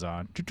noises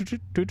on.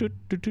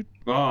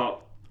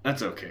 Well,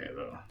 that's okay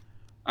though.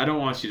 I don't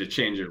want you to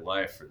change your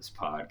life for this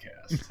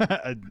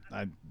podcast.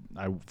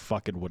 I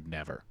fucking would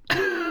never.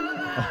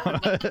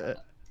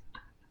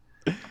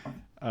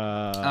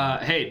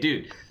 Hey,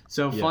 dude.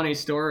 So funny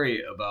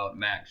story about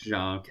Max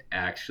Jonk,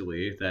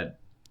 actually, that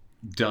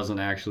doesn't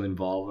actually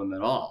involve him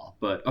at all.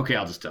 But okay,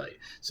 I'll just tell you.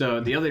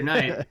 So the other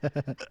night,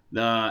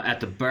 at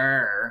the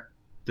bar,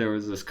 there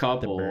was this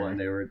couple, and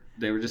they were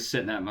just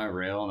sitting at my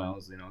rail, and I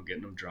was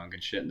getting them drunk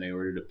and shit, and they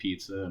ordered a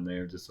pizza, and they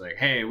were just like,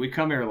 "Hey, we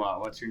come here a lot.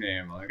 What's your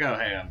name?" I'm like, "Oh,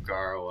 hey, I'm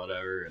Carl,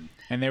 whatever."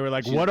 And they were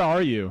like, "What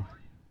are you?"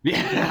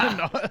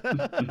 Yeah,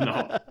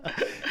 no.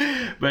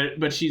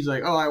 But she's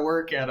like, "Oh, I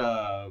work at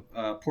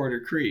Porter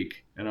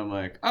Creek," and I'm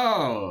like,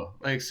 "Oh,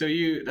 like so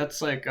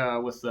that's like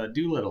with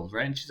Doolittle's,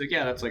 right?" And she's like,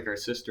 "Yeah, that's like our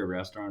sister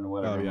restaurant or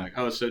whatever." I'm like,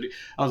 "Oh, I was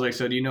like,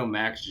 so do you know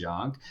Max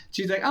Jonk?"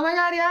 She's like, "Oh my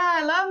god, yeah,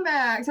 I love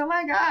Max. Oh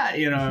my god,"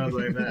 I was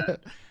like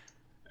that.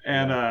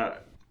 And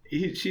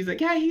she's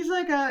like, "Yeah, he's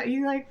like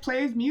he like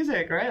plays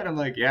music, right?" And I'm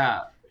like,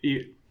 "Yeah,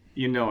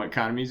 you know what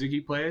kind of music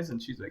he plays?"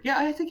 And she's like, "Yeah,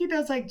 I think he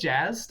does like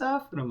jazz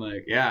stuff." And I'm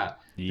like, "Yeah."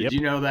 Yep. Did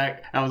you know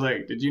that? I was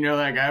like, "Did you know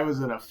that guy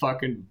was in a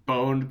fucking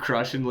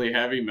bone-crushingly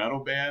heavy metal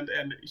band?"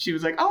 And she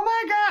was like, "Oh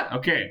my god!"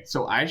 Okay,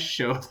 so I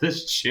showed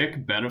this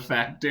chick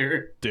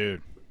Benefactor.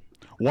 Dude,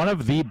 one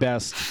of the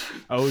best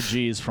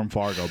OGs from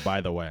Fargo,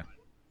 by the way.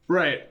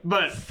 Right,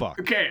 but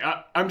okay,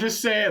 I'm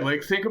just saying,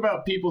 like, think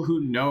about people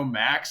who know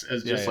Max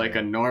as just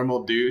a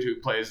normal dude who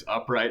plays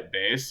upright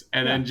bass,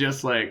 and then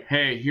just like,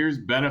 hey, here's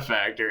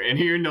Benefactor, and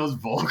hearing those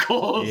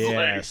vocals,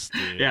 yes,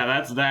 like, yeah,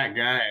 that's that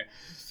guy.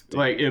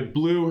 Like, it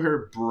blew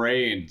her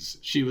brains.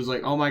 She was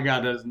like, "Oh my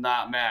god, that is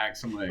not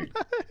Max." I'm like,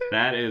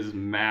 that is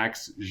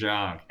Max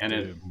Jonk, and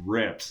it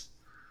rips.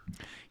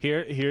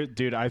 Here,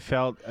 dude, I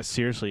felt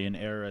seriously in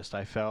Errorist,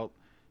 I felt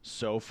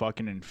so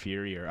fucking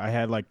inferior. I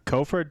had like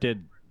Kofer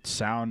did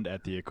sound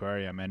at the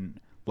aquarium, and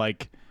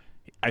like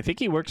I think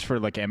he works for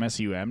like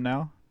MSUM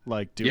now,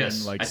 like doing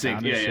like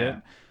sound and shit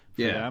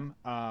for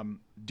them.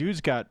 Dude's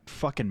got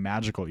fucking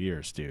magical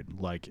ears, dude.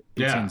 Like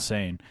it's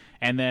insane.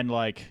 And then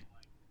like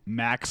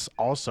Max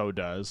also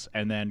does,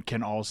 and then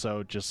can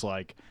also just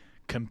like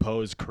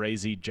compose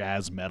crazy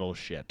jazz metal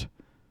shit.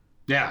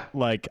 Yeah.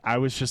 Like I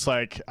was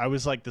like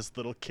this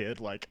little kid,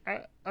 like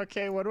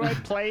okay, what do I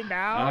play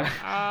now?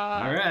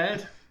 All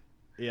right.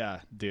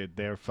 Yeah, dude,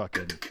 they're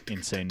fucking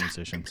insane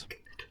musicians.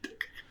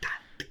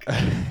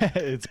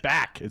 It's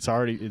back. It's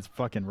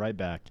fucking right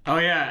back. Oh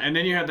yeah, and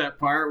then you had that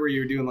part where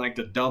you were doing like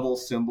the double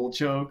cymbal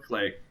choke,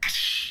 like.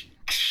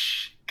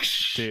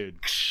 Dude,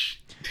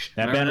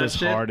 That Remember band that was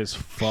shit? hard as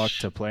fuck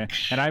to play.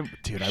 And I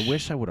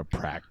wish I would have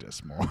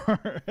practiced more.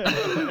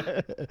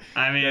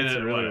 I mean, That's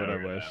really what I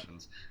whatever, it wish.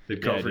 happens.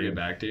 Did Kofor dude. get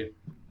back to you?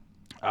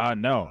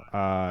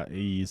 No.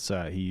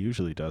 He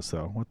usually does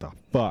though. What the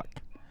fuck?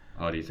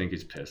 Oh, do you think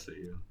he's pissed at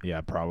you?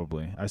 Yeah,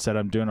 probably. I said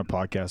I'm doing a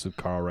podcast with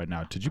Carl right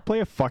now. Did you play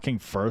a fucking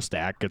first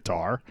act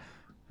guitar?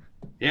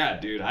 Yeah,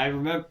 dude. I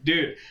remember,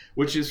 dude.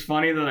 Which is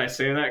funny that I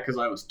say that because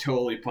I was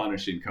totally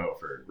punishing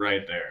Kofor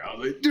right there. I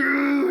was like,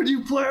 dude,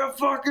 you play a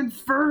fucking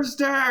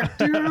first act,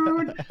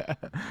 dude.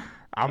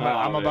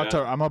 I'm about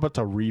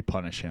to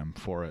repunish him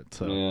for it.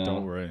 So Yeah.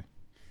 don't worry.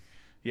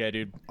 Yeah,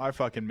 dude. I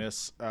fucking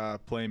miss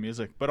playing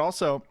music, but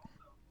also,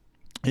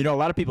 a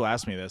lot of people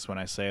ask me this when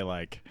I say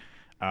like.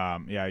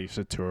 I used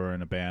to tour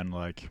in a band.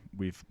 Like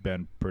we've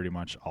been pretty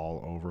much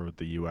all over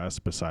the U.S.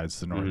 besides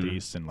the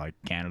Northeast and like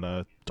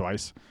Canada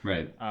twice.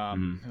 Right. They're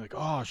like,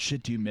 oh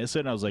shit, do you miss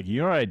it? And I was like,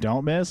 you know what I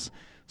don't miss?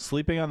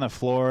 Sleeping on the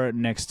floor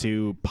next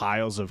to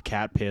piles of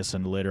cat piss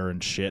and litter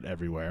and shit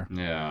everywhere.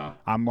 Yeah.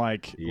 I'm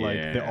like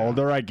the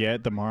older I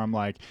get, the more I'm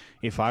like,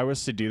 if I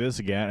was to do this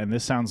again, and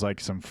this sounds like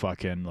some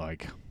fucking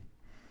like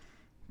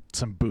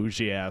some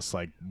bougie ass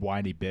like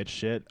whiny bitch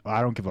shit.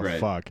 I don't give a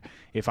fuck.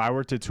 If I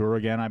were to tour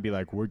again, I'd be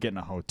like, we're getting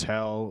a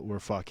hotel. We're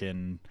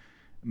fucking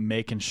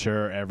making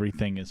sure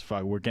everything is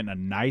we're getting a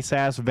nice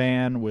ass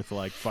van with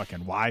like fucking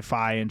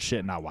Wi-Fi and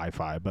shit. Not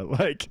Wi-Fi, but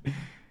like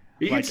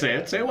You can say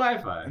it. Say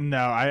Wi-Fi. no,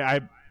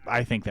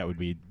 I think that would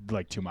be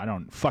like too much. I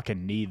don't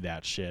fucking need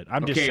that shit.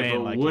 I'm just Okay, saying,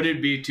 but like, would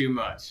it be too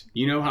much?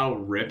 You know how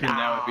ripping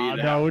that would be?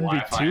 To no, have it wouldn't be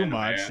Wi-Fi too in the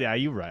much. van? Yeah,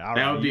 you're right. All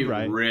That right, would be you're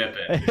right.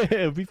 ripping.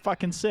 It would be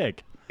fucking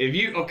sick.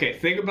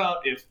 Think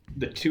about if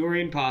the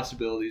touring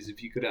possibilities,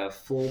 if you could have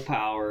full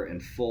power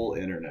and full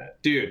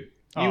internet. Dude,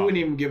 you wouldn't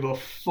even give a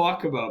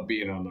fuck about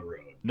being on the road.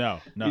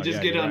 No. You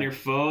just get you're on right. your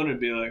phone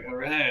and be like, all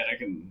right, I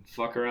can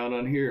fuck around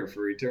on here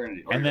for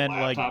eternity. Or And your then,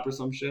 like- laptop or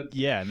some shit.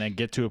 Yeah, and then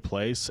get to a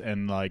place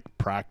and like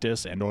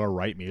practice and or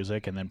write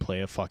music and then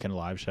play a fucking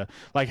live show.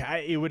 Like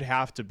it would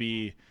have to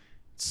be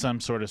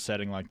some sort of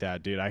setting like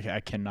that, dude. I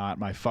cannot.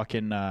 My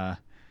fucking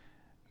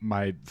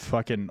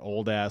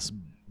old ass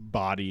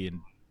body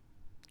and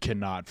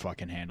cannot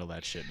fucking handle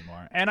that shit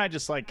anymore. And I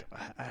just like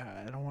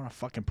I don't want to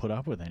fucking put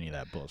up with any of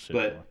that bullshit.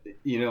 But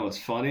you know what's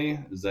funny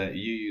is that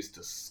you used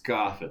to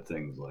scoff at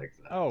things like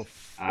that. Oh,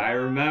 I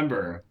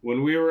remember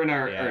when we were in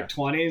our Yeah.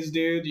 20s,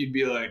 dude, you'd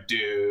be like,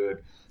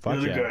 dude, fuck the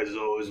other yeah. guys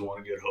always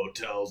want to get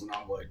hotels, and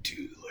I'm like,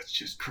 dude, let's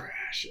just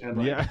crash. And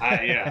like,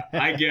 Yeah.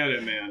 I get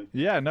it, man.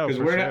 Yeah, no, for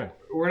Because sure.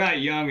 we're not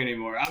young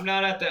anymore. I'm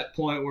not at that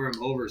point where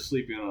I'm over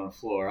sleeping on the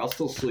floor. I'll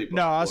still sleep.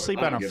 No, on the I'll floor. sleep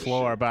I on don't a give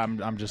floor, shit. but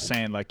I'm just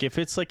saying, like, if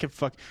it's like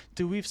a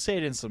dude, we've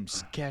stayed in some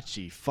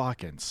sketchy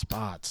fucking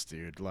spots,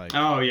 dude. Like,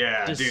 Oh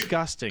yeah, dude.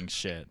 disgusting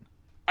shit.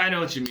 I know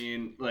what you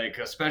mean. Like,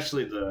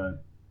 especially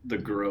the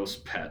gross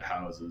pet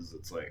houses.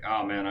 It's like,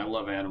 oh man, I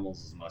love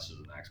animals as much as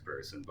the next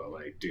person, but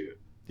like, dude.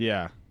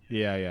 Yeah.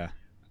 I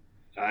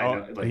Oh,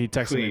 know, like, he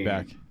texted me clean.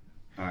 back.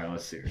 All right,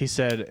 let's see. He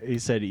said,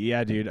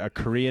 yeah, dude, a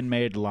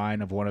Korean-made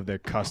line of one of their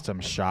custom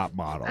shop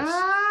models.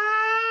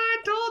 I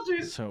told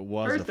you. So it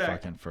was First a Ed.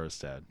 fucking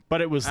First Ed, but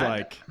it was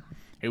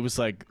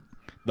like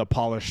the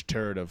polished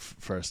turd of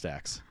First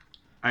X.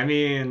 I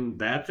mean,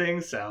 that thing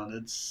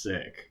sounded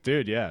sick.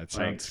 Dude, yeah, it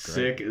Like, sounds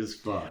great. sick as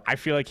fuck. I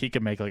feel like he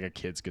could make like a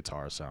kid's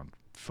guitar sound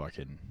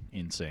fucking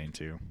insane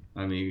too.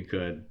 I mean, you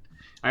could.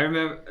 I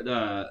remember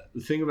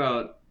the thing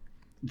about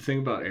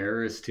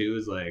Eris too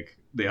is like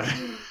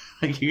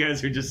like you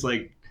guys are just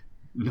like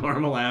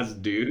normal ass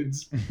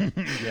dudes.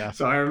 Yeah.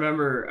 So I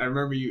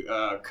remember you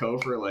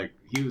Kofor, like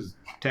he was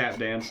tap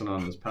dancing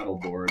on his pedal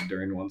board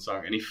during one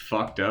song and he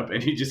fucked up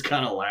and he just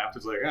kind of laughed.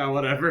 It's like, oh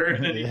whatever,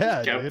 and then he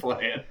Yeah, just kept dude.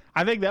 playing.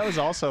 I think that was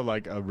also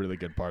like a really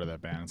good part of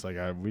that band. It's like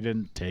we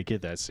didn't take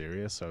it that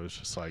serious, so it was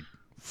just like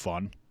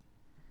fun.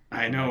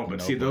 I know, Like, but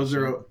no see, those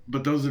bullshit.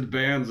 are the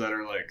bands that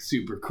are like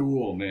super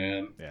cool,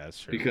 man. Yeah,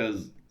 that's true.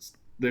 Because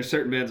there's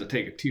certain bands that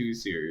take it too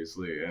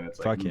seriously, and it's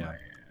like, Fuck yeah. man,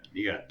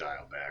 you gotta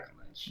dial back on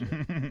that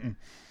shit.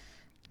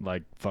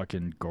 Like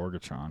fucking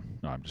Gorgatron.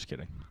 No, I'm just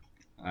kidding.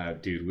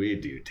 Dude, we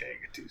do take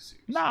it too seriously.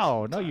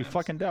 No, you sometimes.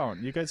 fucking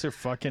don't. You guys are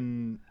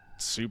fucking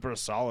super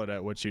solid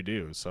at what you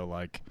do. So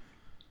like,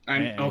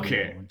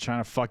 Okay.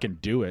 trying to fucking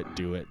do it.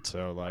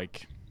 So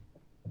like,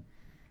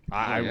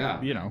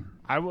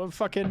 I would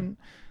fucking,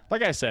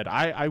 like I said,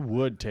 I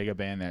would take a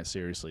band that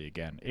seriously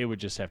again. It would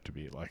just have to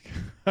be like,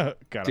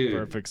 kind Dude. of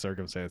perfect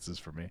circumstances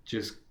for me.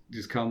 Just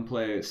come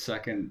play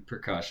second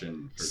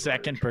percussion. For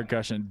Second Gorgatron.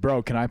 percussion,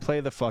 bro. Can I play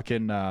the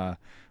fucking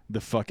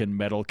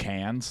metal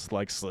cans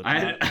like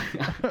Slipknot?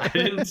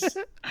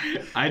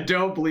 I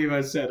don't believe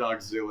I said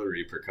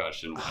auxiliary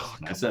percussion. Oh,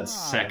 I said come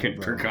second on,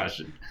 bro.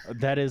 percussion.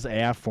 That is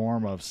a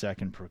form of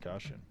second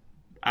percussion.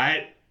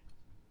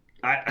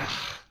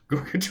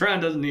 Gorgatron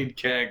doesn't need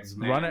kegs,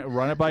 man.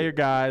 Run it by your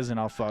guys, and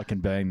I'll fucking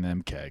bang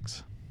them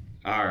kegs.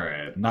 All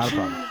right. Not a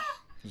problem.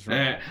 Just run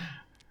it.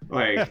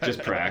 Like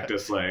just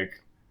practice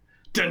like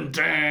dun,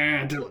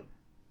 dun, dun.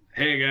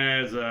 Hey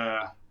guys,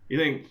 you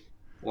think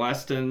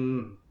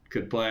Weston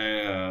could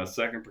play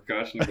second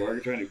percussion in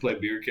Gorgatron? He play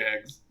beer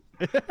kegs.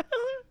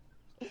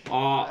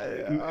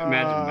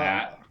 Imagine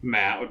Matt.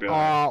 Matt would be like,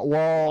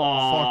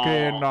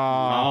 fucking.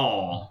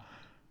 no.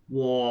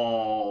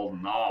 Whoa,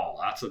 no.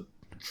 That's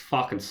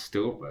fucking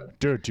stupid.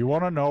 Dude, do you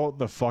want to know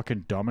the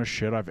fucking dumbest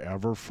shit I've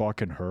ever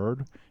fucking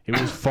heard? It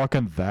was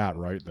fucking that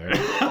right there.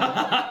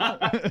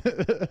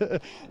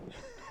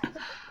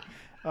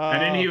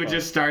 And then he would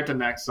just start the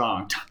next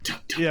song.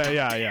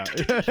 Yeah.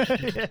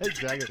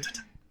 Exactly.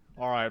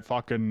 All right,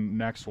 fucking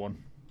next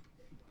one.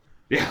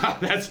 Yeah,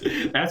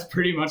 that's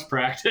pretty much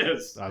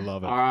practice. I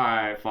love it. All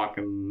right,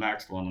 fucking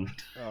next one.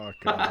 Oh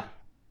god.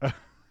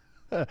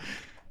 Yeah.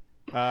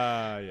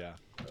 God,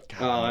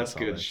 Oh, that's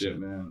good shit,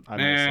 man.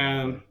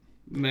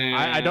 Man.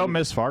 I don't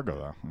miss Fargo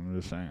though. I'm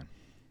just saying.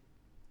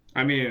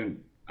 I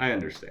mean, I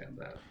understand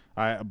that.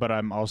 But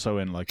I'm also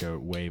in like a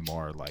way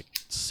more like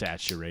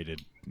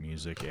saturated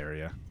music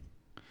area.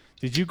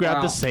 Did you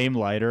grab the same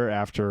lighter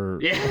after?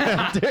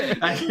 Yeah,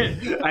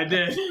 I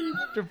did.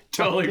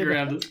 Totally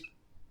grabbed it.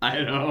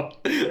 I know.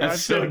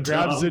 That's so dumb.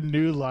 Grabs a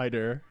new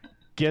lighter,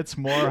 gets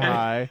more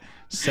high,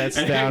 sets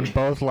down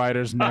both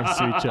lighters next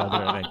to each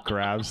other, and then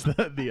grabs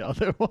the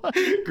other one.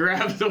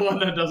 Grabs the one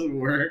that doesn't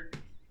work.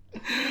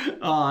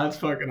 Oh, that's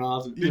fucking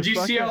awesome. Did you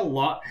see how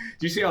long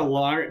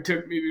it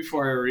took me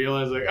before I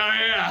realized, like, oh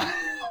yeah.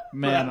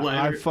 Man,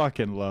 I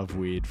fucking love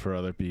weed for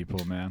other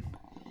people, man.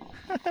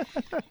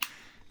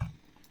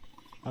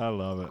 I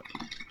love it.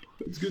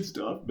 It's good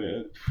stuff,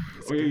 man.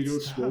 You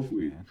don't smoke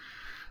weed. Man.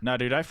 No,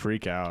 dude, I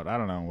freak out. I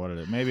don't know what it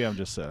is. Maybe I'm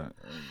just a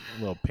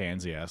little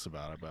pansy ass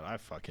about it, but I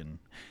fucking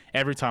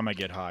every time I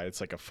get high,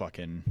 it's like a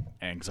fucking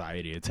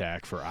anxiety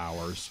attack for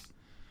hours.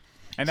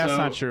 And that's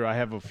not true. I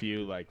have a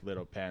few like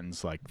little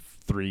pens, like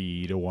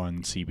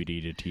 3-to-1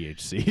 CBD to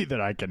THC that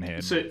I can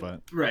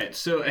handle. Right.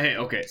 So hey,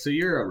 okay. So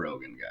you're a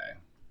Rogan guy.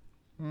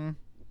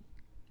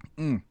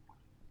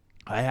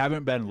 I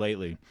haven't been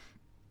lately.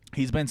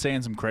 He's been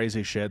saying some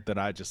crazy shit that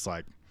I just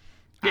like.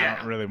 I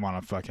don't really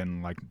want to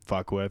fucking like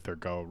fuck with or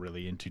go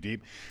really in too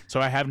deep. So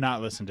I have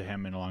not listened to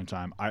him in a long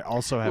time. I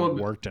also haven't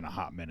worked in a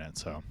hot minute.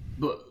 So.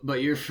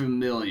 But you're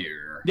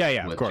familiar.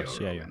 Yeah. With of course.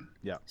 Joe Yeah. Rogan.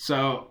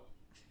 So.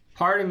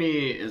 Part of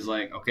me is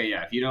like, okay,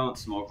 yeah, if you don't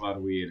smoke a lot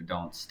of weed,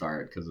 don't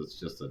start because it's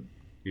just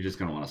you're just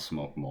gonna want to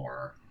smoke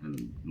more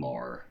and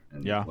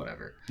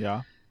whatever.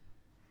 Yeah.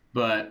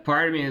 But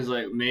part of me is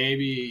like,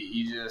 maybe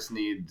you just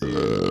need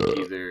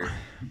to either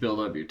build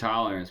up your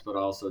tolerance, but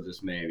also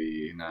just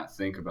maybe not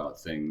think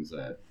about things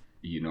that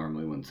you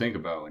normally wouldn't think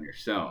about when you're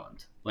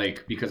stoned.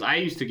 Like, because I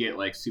used to get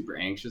like super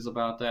anxious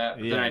about that,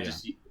 but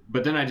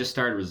then I just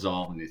started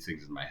resolving these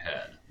things in my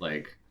head,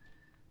 like,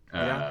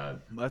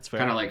 that's fair.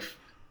 Kind of like.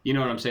 You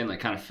know what I'm saying?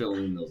 Like kind of fill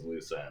in those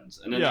loose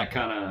ends. And then that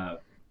kind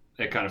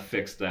of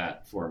fixed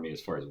that for me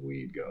as far as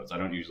weed goes. I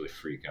don't usually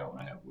freak out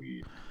when I have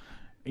weed.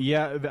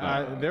 Yeah,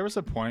 there was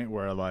a point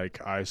where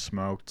like I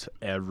smoked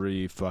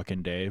every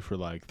fucking day for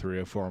like 3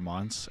 or 4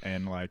 months,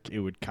 and like it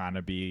would kind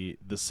of be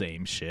the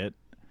same shit.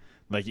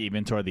 Like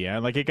even toward the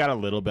end, like it got a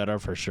little better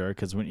for sure.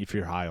 Because if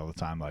you're high all the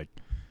time, like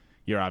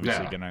you're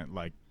obviously gonna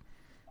like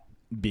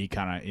be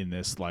kind of in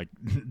this like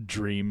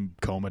dream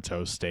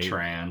comatose state.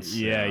 Trance.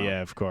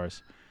 Yeah, of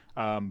course.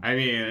 I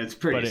mean, it's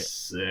pretty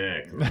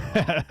sick.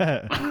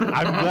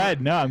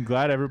 I'm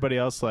glad everybody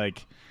else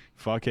like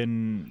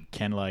fucking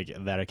can like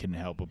that. It can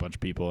help a bunch of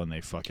people, and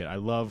they fucking. I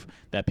love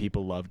that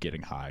people love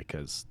getting high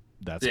because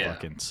that's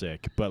fucking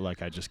sick. But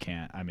like, I just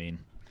can't. I mean,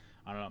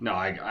 I don't know. No,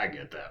 I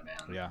get that, man.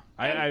 Yeah,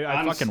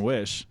 I fucking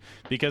wish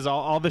because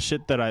all the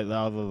shit that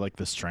all the like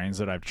the strains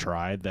that I've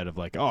tried that have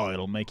like, oh,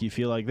 it'll make you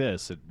feel like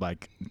this. It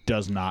like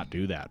does not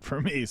do that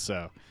for me.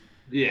 So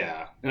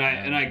yeah,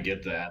 and I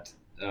get that.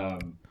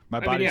 My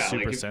body's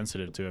super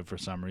sensitive to it for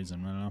some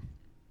reason. I don't know.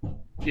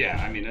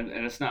 Yeah, I mean,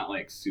 and it's not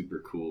like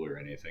super cool or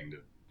anything to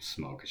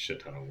smoke a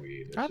shit ton of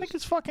weed. I think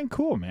it's fucking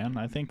cool, man.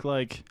 I think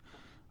it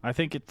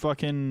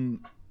fucking,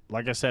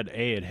 like I said,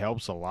 A, it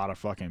helps a lot of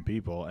fucking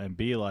people, and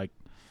B, like,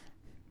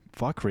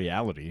 fuck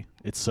reality.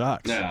 It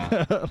sucks.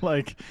 Yeah.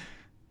 Like,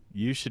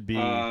 you should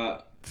be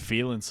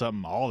feeling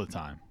something all the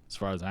time, as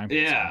far as I'm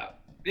concerned.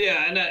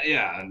 Yeah,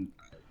 and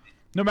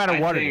no matter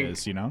what it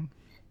is, you know?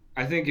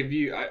 I think if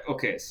you,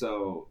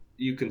 so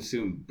you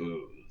consume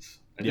booze.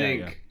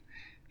 I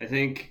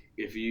think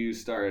if you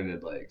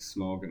started like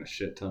smoking a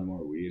shit ton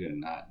more weed and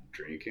not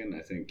drinking,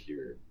 I think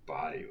your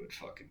body would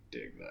fucking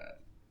dig that.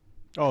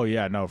 Oh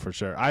yeah, no, for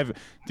sure.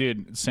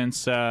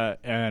 Since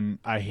and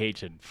I hate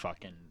to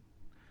fucking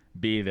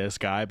be this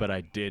guy, but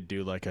I did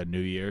do like a New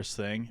Year's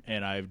thing,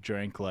 and I've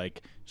drank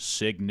like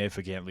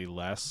significantly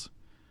less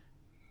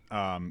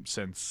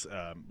since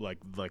like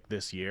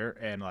this year,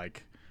 and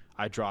like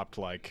I dropped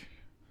like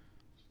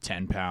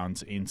 10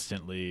 pounds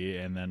instantly,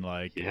 and then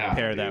like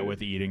pair that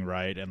with eating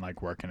right and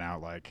like working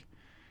out, like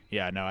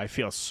I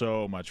feel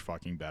so much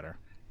fucking better.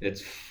 It's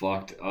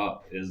fucked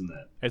up, isn't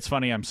it? It's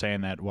funny I'm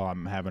saying that while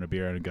I'm having a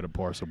beer and gonna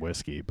pour some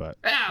whiskey, but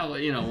well,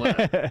 you know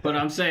what? But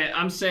I'm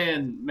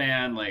saying,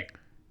 man, like,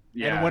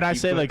 yeah. And when I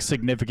say like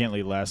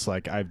significantly less,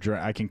 like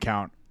I can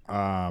count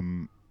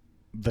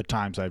the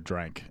times I've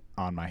drank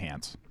on my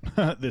hands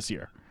this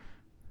year.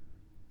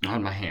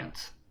 On my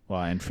hands.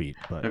 Well, and feet,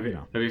 but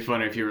That'd be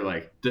funny if you were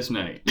like this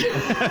many.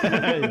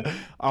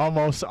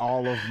 Almost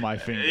all of my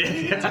fingers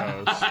and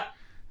toes.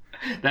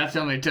 That's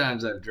how many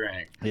times I've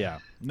drank. Yeah.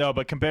 No,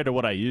 but compared to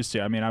what I used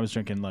to, I mean, I was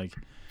drinking like,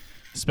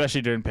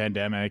 especially during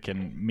pandemic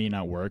and me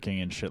not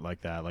working and shit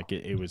like that. Like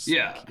it was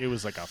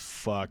like a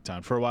fuck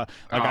ton for a while.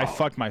 Like I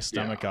fucked my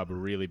stomach up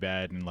really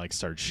bad and like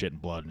started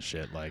shitting blood and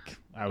shit. Like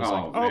I was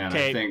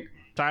okay,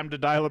 time to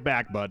dial it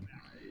back, bud.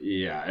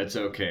 Yeah, it's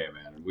okay,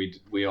 man.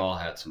 We all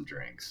had some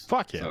drinks.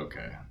 Fuck yeah. It's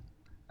okay.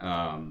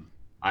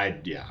 I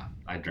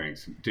drank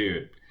some.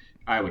 Dude,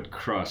 I would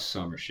crush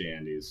summer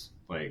shandies.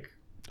 Like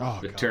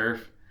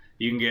turf.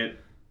 You can get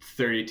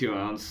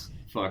 32-ounce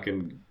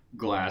fucking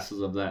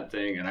glasses of that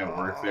thing, and I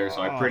work there,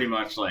 so I pretty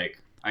much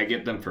like I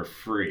get them for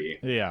free.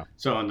 Yeah.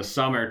 So in the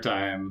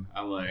summertime,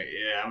 I'm like,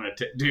 yeah, I'm gonna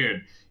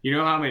dude. You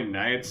know how many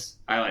nights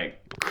I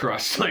like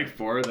crushed like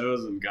 4 of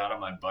those and got on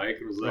my bike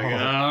and was like,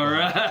 all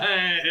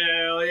right,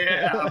 hell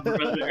yeah,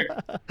 brother.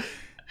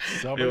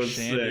 Summer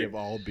shandy of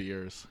all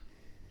beers,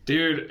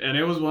 dude. And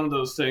it was one of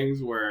those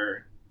things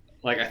where,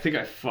 like, I think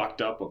I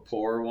fucked up a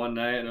pour one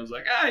night, and I was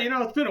like,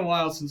 it's been a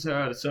while since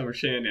I had a summer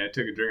shandy. I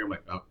took a drink. I'm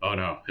like, oh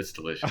no, it's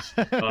delicious.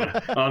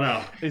 Oh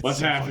no, what's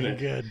so happening?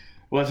 Good.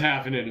 What's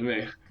happening to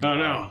me? Oh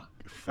no,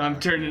 I'm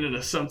turning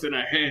into something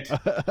I hate.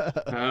 I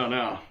don't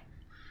know.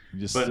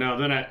 But no,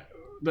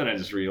 then I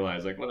just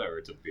realized, like, whatever,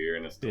 it's a beer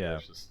and it's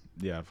delicious.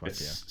 Yeah,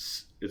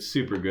 it's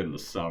super good in the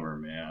summer,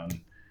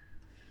 man.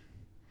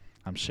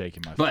 I'm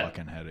shaking my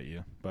fucking head at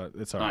you, but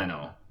it's all right. I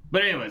know.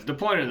 But anyways, the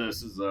point of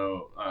this is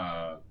though,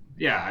 I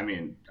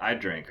mean, I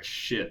drank a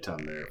shit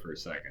ton there for a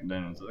second.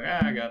 Then it's like,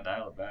 I got to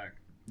dial it back.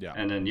 Yeah.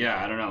 And then,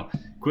 I don't know,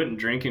 quitting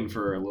drinking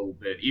for a little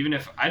bit. Even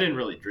if I didn't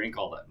really drink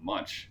all that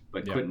much,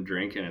 but quitting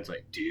drinking, it's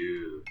like,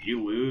 dude,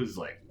 you lose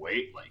like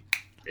weight, like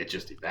it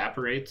just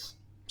evaporates.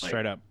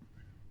 Straight up.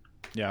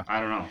 Yeah. I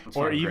don't know.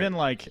 Or even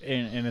like,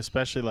 and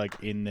especially like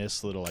in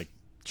this little like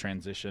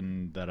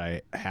transition that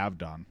I have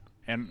done.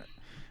 And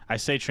I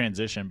say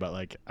transition, but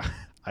like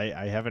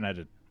I haven't had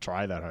to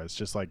try that hard. It's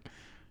just like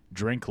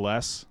drink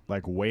less,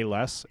 like way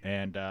less,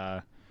 and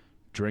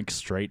drink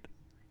straight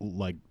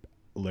like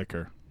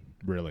liquor,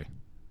 really.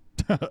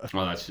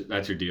 Well,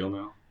 that's your deal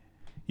now?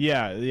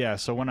 Yeah.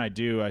 So when I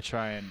do, I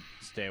try and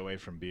stay away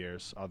from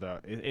beers, although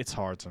it's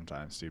hard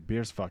sometimes, dude.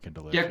 Beer's fucking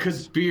delicious. Yeah,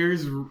 because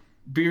beers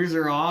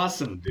are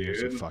awesome, dude.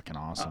 Beers are fucking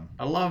awesome.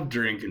 I love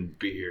drinking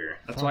beer.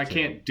 That's why I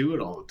can't do it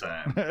all the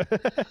time.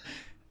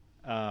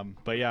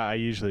 But yeah, I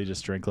usually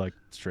just drink like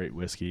straight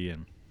whiskey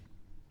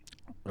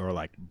or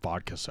like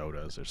vodka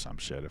sodas or some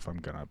shit if I'm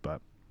gonna.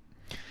 But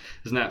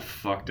isn't that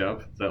fucked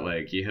up that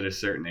like you hit a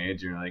certain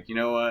age and you're like, you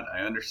know what? I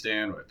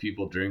understand why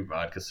people drink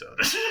vodka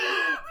sodas.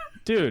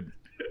 Dude,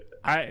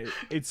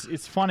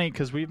 it's funny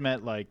because we've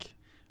met like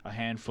a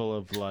handful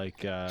of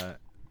like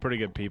pretty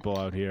good people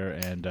out here,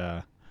 and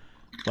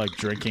like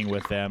drinking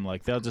with them,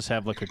 like they'll just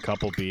have like a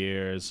couple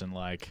beers and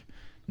like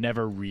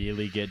never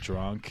really get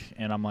drunk,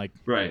 and I'm like,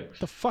 right,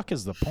 the fuck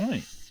is the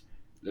point?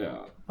 Yeah,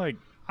 like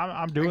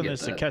I'm doing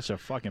this to catch a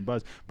fucking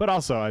buzz, but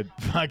also I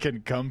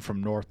fucking come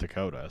from North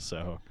Dakota,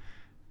 so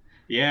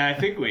yeah, I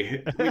think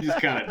we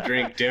just kind of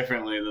drink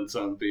differently than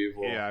some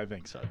people. Yeah, I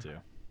think so too.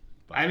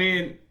 But I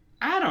mean,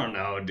 I don't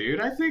know,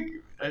 dude. I think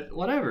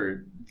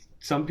whatever.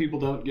 Some people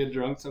don't get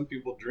drunk. Some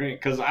people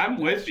drink. Cause I'm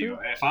with you.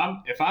 If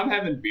I'm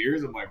having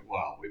beers, I'm like,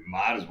 well, we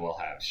might as well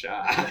have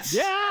shots.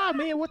 Yeah,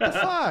 man. What the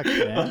fuck,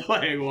 man?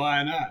 Like,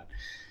 why not?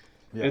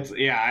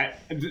 Yeah.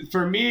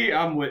 For me,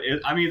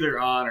 I'm either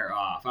on or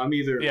off. I'm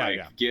either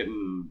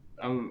getting.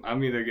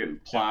 I'm either getting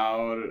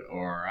plowed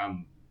or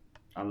I'm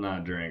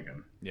not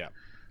drinking. Yeah.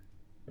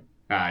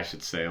 I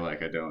should say,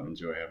 like, I don't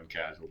enjoy having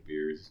casual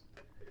beers.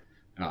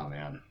 Oh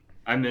man,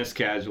 I miss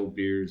casual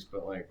beers,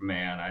 but like,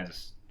 man, I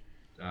just.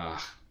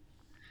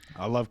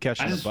 I love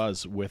catching the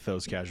buzz with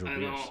those casual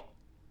beers.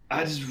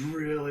 I just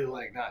really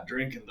like not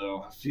drinking,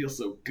 though. I feel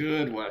so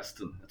good,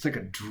 Weston. It's like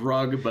a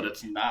drug, but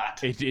it's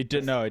not. It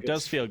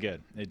does feel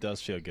good. It does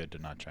feel good to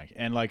not drink.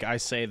 And like I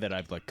say that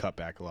I've like cut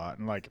back a lot,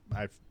 and like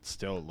I've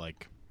still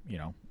like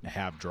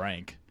have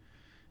drank,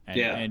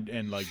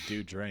 and like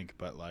do drink,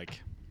 but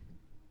like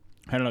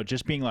I don't know,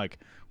 just being like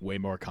way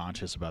more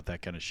conscious about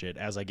that kind of shit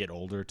as I get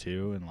older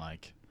too, and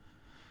like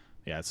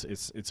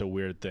it's a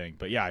weird thing,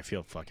 but yeah, I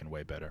feel fucking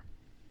way better.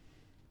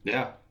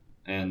 Yeah,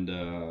 and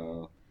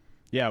I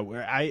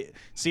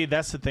see.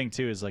 That's the thing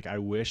too. Is like I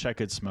wish I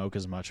could smoke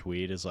as much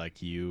weed as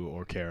like you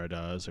or Kara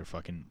does or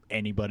fucking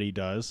anybody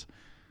does.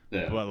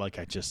 Yeah. But like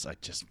I just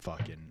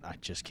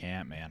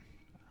can't, man.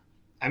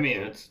 I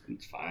mean, it's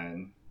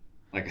fine.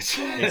 Like I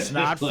said, it's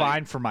not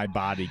fine for my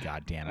body.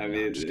 Goddamn it. I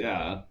mean,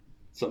 yeah.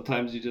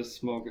 Sometimes you just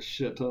smoke a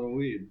shit ton of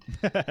weed.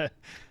 But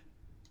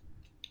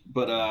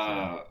what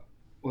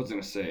was I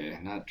gonna say?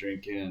 Not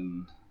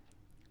drinking.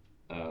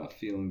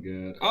 Feeling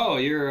good. Oh,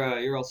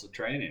 you're also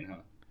training, huh?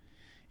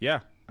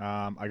 Yeah.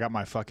 I got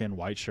my fucking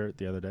white shirt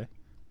the other day.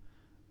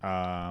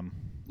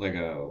 Like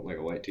a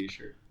white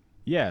t-shirt.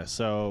 Yeah,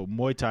 so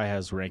Muay Thai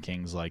has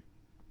rankings like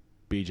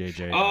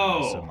BJJ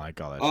and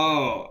like all that shit.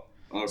 Oh,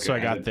 okay. So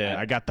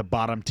I got the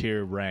bottom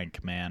tier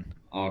rank, man.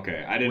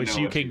 Okay, I didn't which know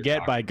you what can were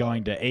get by talking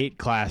going to 8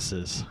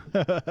 classes.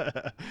 Dude,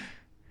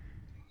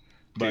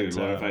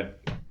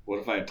 what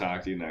if I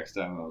talked to you next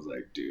time? I was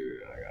like,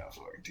 dude, I got a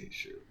fucking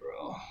t-shirt,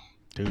 bro.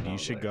 Dude, you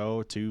should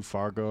go to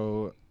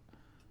Fargo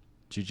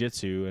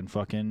Jiu-Jitsu and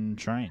fucking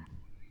train.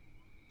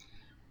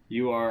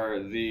 You are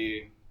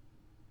the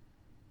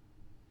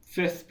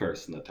 5th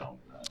person to tell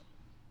me that.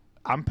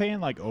 I'm paying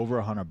like over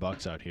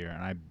 $100 out here,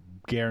 and I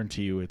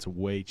guarantee you it's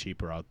way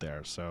cheaper out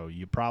there. So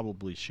you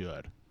probably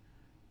should.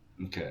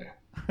 Okay,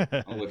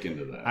 I'll look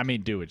into that. I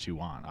mean, do what you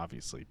want,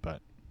 obviously,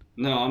 but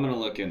no, I'm gonna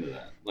look into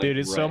that. Like, dude,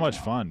 it's right so much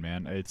now. fun,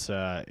 man. It's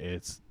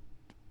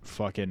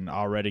fucking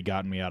already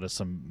gotten me out of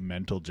some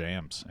mental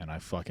jams, and I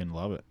fucking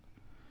love it.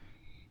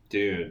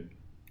 Dude,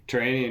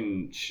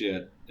 training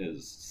shit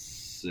is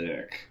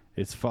sick.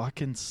 It's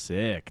fucking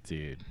sick,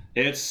 dude.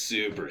 It's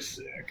super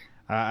sick.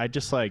 I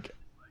just like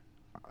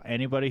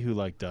anybody who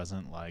like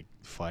doesn't like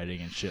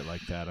fighting and shit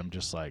like that. I'm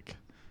just like,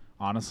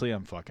 honestly,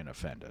 I'm fucking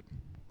offended.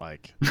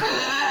 Like,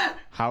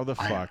 how the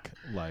fuck?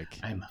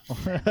 I'm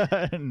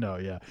no,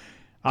 yeah,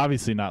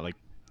 obviously not like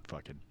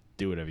fucking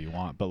do whatever you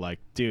want, but like,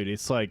 dude,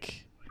 it's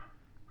like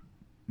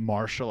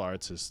martial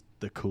arts is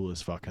the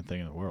coolest fucking thing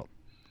in the world.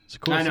 It's the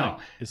coolest I know.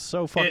 thing. It's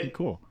so fucking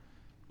cool.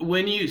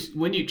 When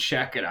you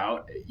check it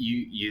out,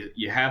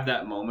 you have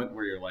that moment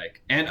where you're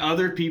like, and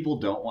other people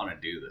don't want to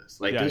do this.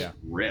 Like, this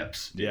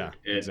rips. Dude. Yeah,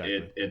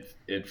 exactly.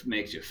 It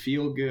makes you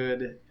feel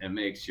good. It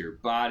makes your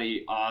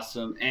body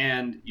awesome,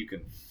 and you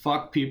can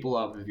fuck people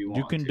up if you want.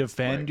 You can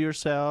defend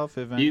yourself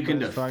if you can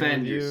anybody's fucking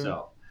defend with you.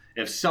 yourself.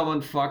 If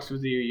someone fucks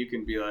with you, you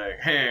can be like,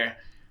 hey,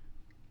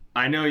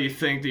 I know you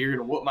think that you're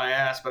gonna whoop my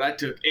ass, but I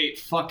took 8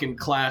 fucking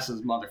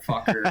classes,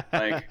 motherfucker.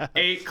 Like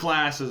 8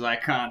 classes I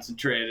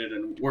concentrated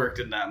and worked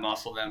in that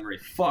muscle memory.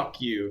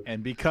 Fuck you.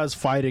 And because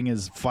fighting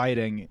is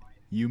fighting,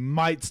 you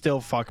might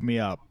still fuck me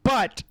up,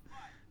 but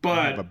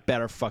I have a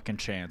better fucking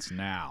chance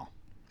now.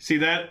 See,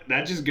 that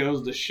just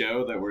goes to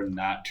show that we're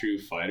not true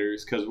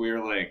fighters, because we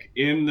were like,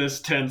 in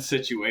this tense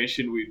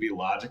situation, we'd be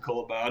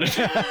logical about it.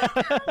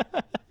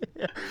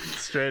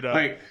 Straight up.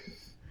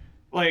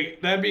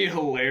 Like, that'd be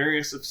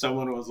hilarious if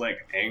someone was,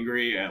 like,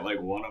 angry at, like,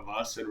 one of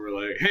us and we're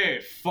like, hey,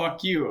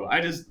 fuck you.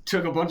 I just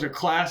took a bunch of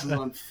classes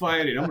on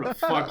fighting. I'm going to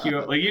fuck you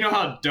up. Like, you know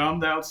how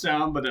dumb that would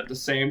sound, but at the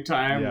same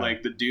time,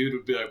 like, the dude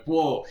would be like,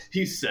 whoa,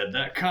 he said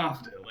that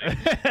confidently.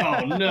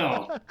 Oh,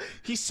 no.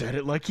 He said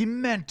it like he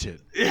meant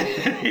it. Yeah,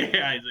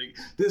 he's like,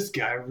 this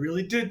guy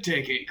really did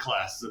take 8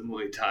 classes of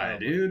Muay Thai,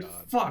 dude.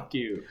 Fuck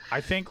you.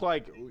 I think,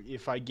 like,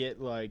 if I get,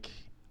 like...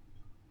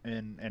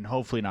 And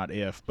hopefully not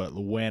if, but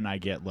when I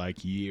get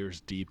like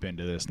years deep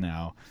into this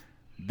now,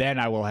 then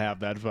I will have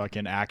that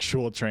fucking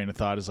actual train of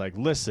thought. Is like,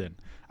 listen,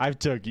 I've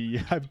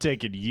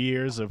taken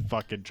years of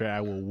fucking training.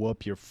 I will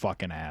whoop your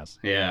fucking ass.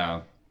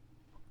 Yeah,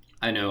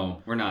 I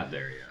know we're not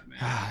there yet, man.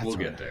 We'll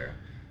get there,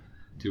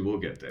 dude. We'll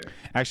get there.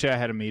 Actually, I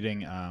had a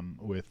meeting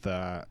with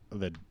the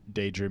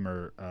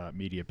Daydreamer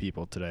media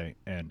people today,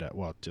 and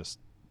well, just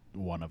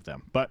one of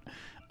them, but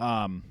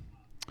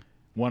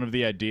one of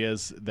the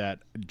ideas that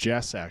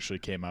Jess actually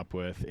came up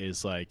with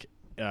is like,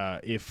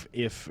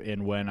 if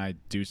and when I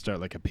do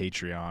start like a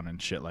Patreon and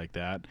shit like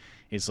that,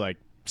 is like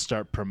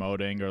start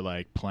promoting or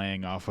like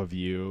playing off of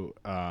you,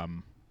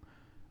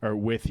 or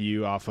with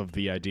you off of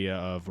the idea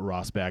of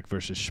Rosbach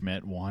versus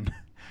Schmidt 1.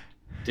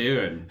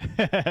 Dude,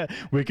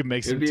 we could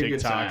make some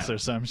TikToks or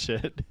some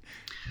shit.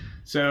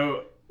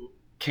 So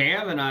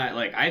Cam and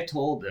I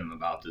told him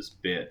about this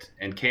bit,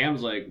 and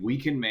Cam's like, we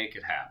can make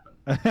it happen.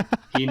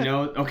 He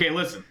knows. Okay,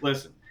 listen.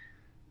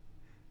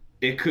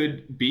 It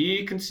could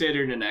be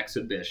considered an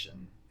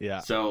exhibition. Yeah.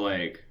 So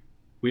like,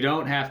 we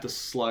don't have to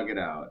slug it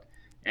out.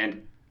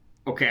 And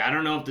okay, I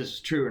don't know if this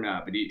is true or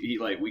not, but he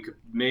like, we could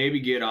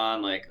maybe get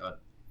on like a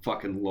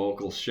fucking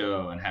local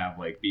show and have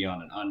like be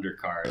on an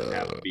undercard and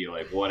have it be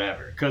like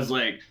whatever. Because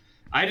like,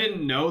 I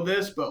didn't know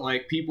this, but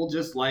like people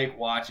just like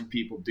watching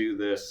people do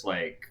this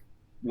like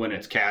when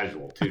it's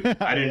casual too.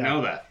 I didn't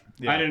know that.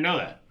 Yeah. I didn't know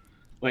that.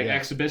 Like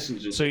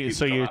exhibitions. Just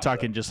so you're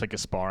talking just like a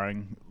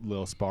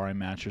little sparring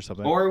match or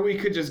something? Or we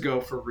could just go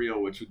for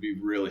real, which would be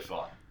really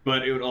fun.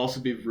 But it would also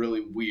be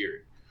really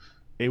weird.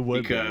 It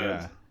would be,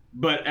 yeah.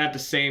 But at the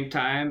same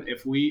time,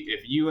 if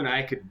you and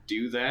I could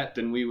do that,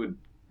 then we would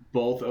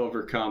both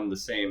overcome the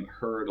same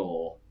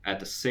hurdle at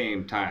the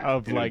same time.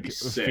 Of like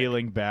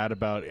feeling bad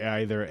about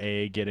either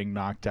A, getting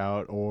knocked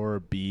out, or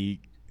B,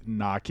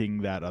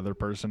 knocking that other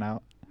person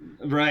out.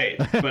 Right,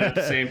 but at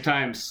the same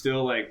time,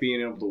 still like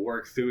being able to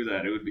work through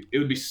that, it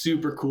would be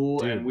super cool.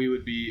 Dude. And we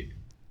would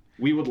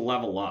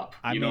level up.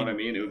 You know what I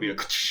mean? It would be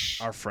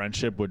our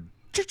friendship would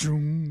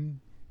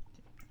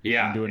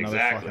yeah, do another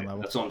exactly.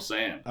 Level. That's what I'm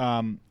saying.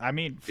 I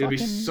mean, it'd be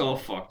so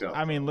fucked up.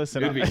 I mean,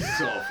 listen, it'd be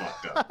so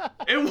fucked up.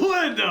 It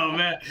would though,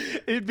 man.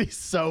 It'd be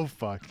so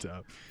fucked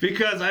up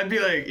because I'd be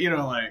like,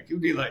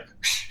 it'd be like,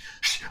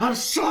 I'm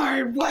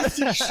sorry,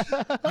 Wesley.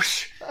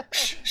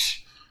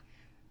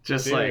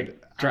 Just dude,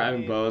 like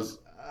driving bows.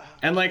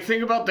 And like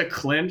think about the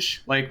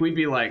clinch. Like we'd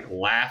be like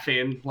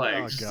laughing,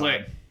 like just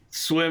like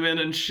swimming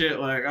and shit,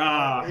 like,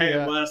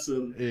 hey,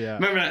 lesson. Yeah.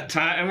 Remember that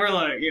time? And we're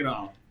like,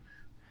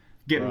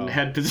 getting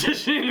head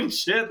positioning and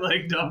shit,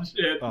 like dumb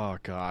shit. Oh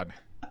God,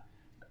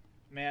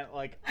 man!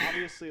 Like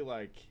obviously,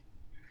 like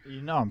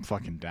I'm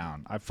fucking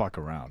down. I fuck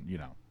around,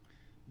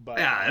 But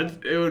yeah,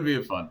 it would be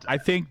a fun time. I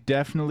think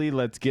definitely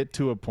let's get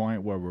to a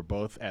point where we're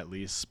both at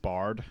least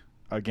sparred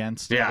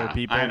against other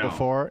people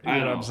before. You know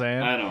what I'm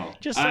saying? I know.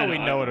 Just so we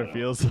know what it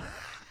feels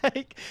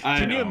like.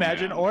 Can you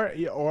imagine?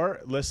 Man.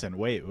 Or listen,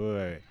 wait.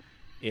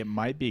 It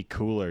might be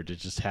cooler to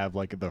just have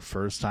like the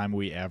first time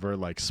we ever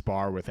like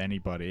spar with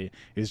anybody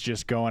is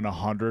just going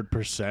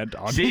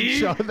 100% on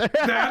each other.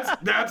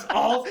 that's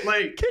all.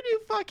 Like, can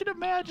you fucking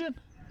imagine?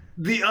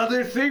 The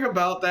other thing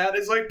about that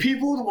is like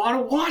people would want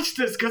to watch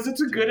this because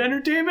it's a good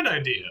entertainment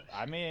idea.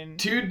 I mean,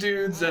 two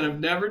dudes that have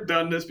never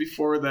done this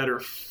before that are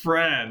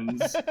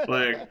friends.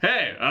 Like,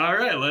 hey, all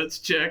right, let's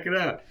check it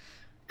out.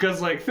 Because,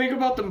 like, think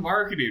about the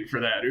marketing for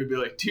that. It would be,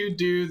 like, two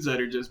dudes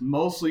that are just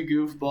mostly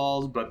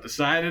goofballs, but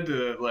decided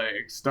to,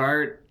 like,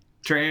 start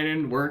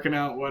training, working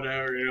out,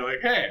 whatever. And you're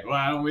like, hey,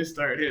 why don't we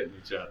start hitting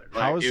each other?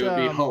 Like, it would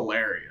be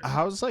hilarious.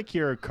 How's, like,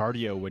 your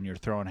cardio when you're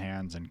throwing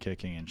hands and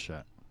kicking and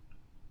shit?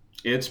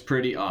 It's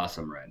pretty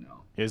awesome right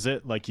now. Is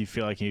it? Like, you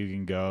feel like you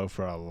can go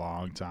for a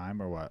long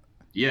time or what?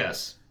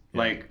 Yes. Yeah.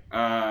 Like,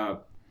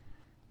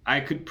 I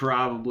could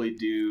probably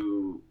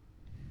do...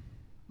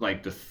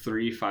 like the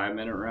 3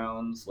 5-minute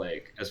rounds,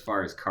 like as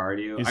far as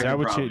cardio. Is that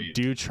what you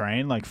do?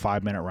 Train like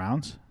 5-minute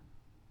rounds?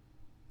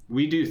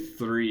 We do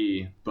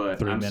 3, but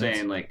 3 I'm minutes?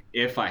 saying like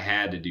if I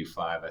had to do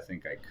 5, I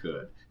think I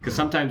could. Because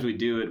sometimes we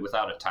do it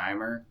without a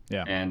timer.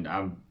 Yeah. And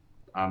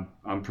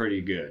I'm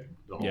pretty good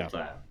the whole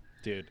time,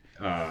 dude.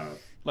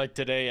 Like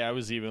today, I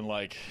was even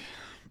like,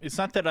 it's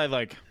not that I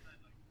like.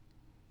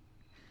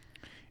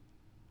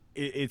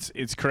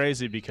 It's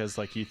crazy because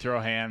like you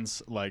throw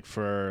hands like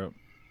for.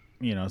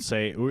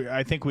 Say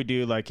I think we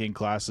do like in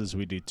classes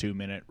we do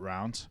 2-minute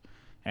rounds,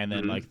 and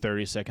then like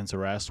 30 seconds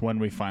of rest when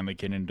we finally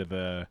get into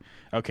the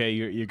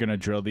you're gonna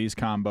drill these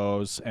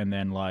combos, and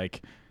then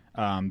like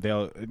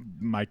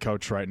my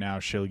coach right now,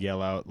 she'll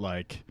yell out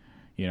like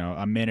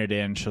a minute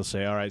in, she'll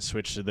say, all right,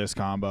 switch to this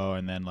combo,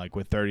 and then like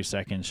with 30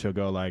 seconds she'll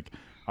go like,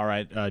 all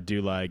right,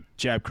 do like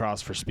jab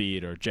cross for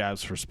speed or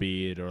jabs for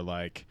speed or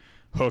like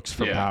hooks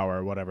for power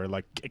or whatever.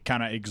 Like it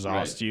kind of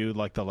exhausts you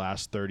like the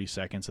last 30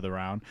 seconds of the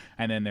round,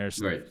 and then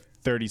there's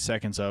 30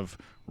 seconds of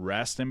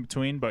rest in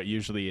between, but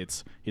usually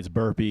it's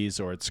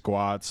burpees or it's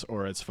squats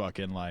or it's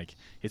fucking like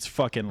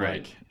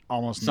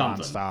almost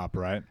nonstop,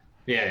 right?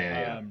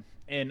 Yeah.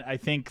 And I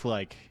think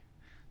like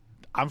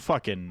I'm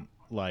fucking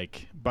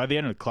like by the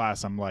end of the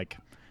class I'm like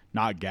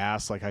not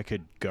gassed, like I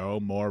could go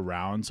more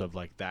rounds of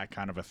like that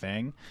kind of a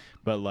thing,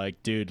 but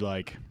like dude,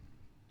 like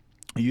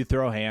you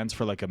throw hands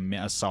for like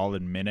a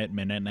solid minute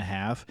and a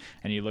half,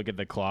 and you look at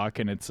the clock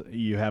and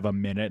you have a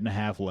minute and a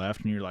half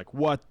left, and you're like,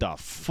 what the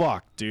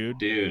fuck, dude?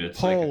 Dude, it's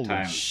holy like a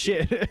time.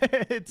 Shit.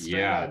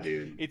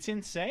 Dude. It's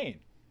insane.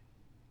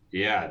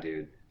 Yeah,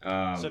 dude.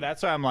 So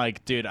that's why I'm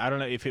like, dude, I don't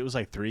know if it was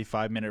like 3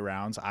 5-minute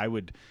rounds, I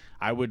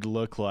would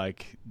look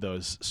like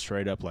those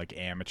straight up like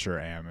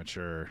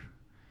amateur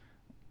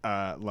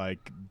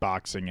like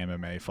boxing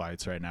MMA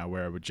fights right now,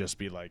 where it would just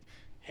be like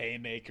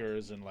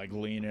haymakers and like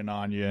leaning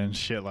on you and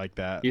shit like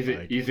that. You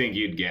think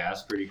you'd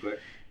gas pretty quick?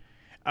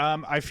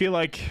 I feel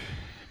like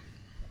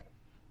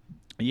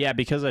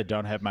because I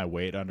don't have my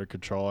weight under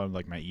control and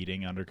like my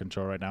eating under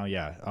control right now.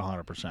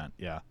 100%.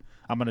 Yeah,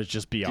 I'm gonna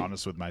just be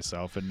honest with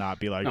myself and not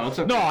be like,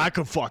 no, I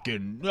could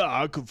fucking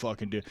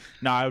do.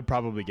 No, I would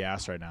probably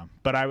gas right now,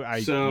 but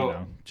I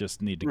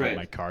just need to get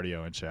my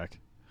cardio in check.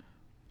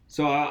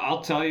 So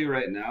I'll tell you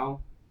right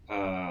now.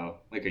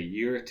 Like a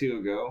year or two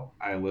ago,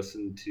 I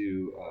listened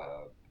to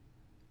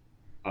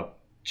a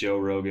Joe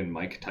Rogan,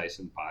 Mike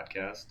Tyson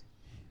podcast.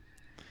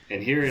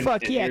 And here,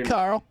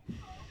 Carl.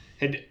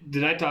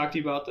 Did I talk to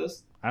you about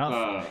this?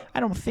 I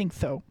don't think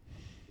so.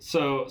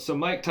 So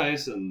Mike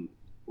Tyson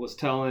was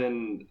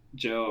telling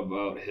Joe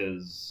about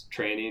his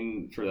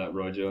training for that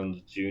Roy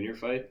Jones Jr.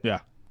 fight. Yeah.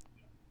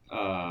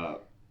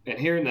 And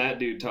hearing that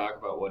dude talk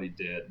about what he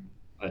did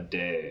a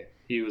day,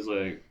 he was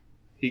like,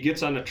 he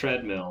gets on a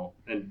treadmill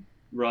and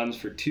runs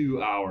for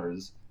 2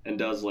 hours and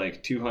does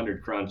like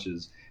 200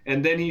 crunches,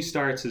 and then he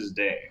starts his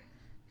day.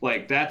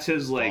 Like that's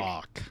his like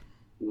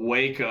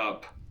wake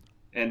up,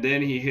 and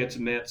then he hits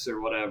mitts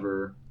or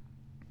whatever,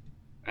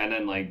 and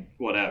then like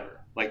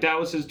whatever. Like that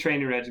was his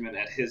training regimen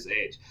at his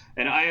age.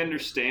 And I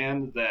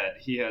understand that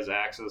he has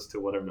access to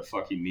whatever the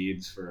fuck he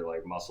needs for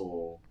like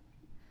muscle,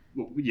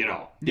 he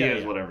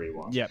has whatever he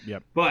wants.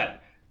 Yep.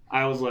 But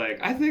I was like,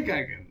 I think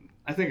I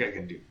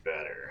can do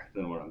better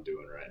than what I'm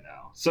doing right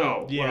now.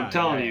 So what I'm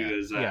telling you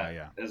is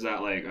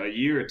that like a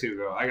year or two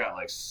ago, I got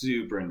like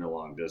super into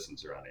long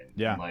distance running.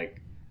 Yeah. And,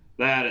 like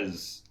that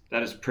is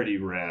pretty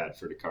rad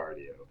for the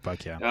cardio.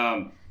 Fuck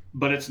yeah.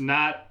 But it's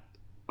not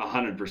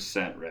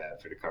 100%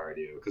 rad for the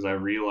cardio, because I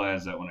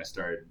realized that when I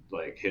started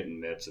like hitting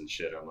mitts and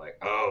shit, I'm like,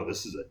 oh,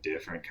 this is a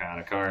different kind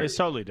of cardio. It's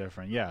totally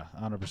different. Yeah,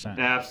 100%.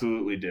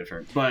 Absolutely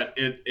different. But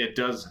it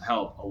does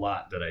help a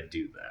lot that I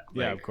do that.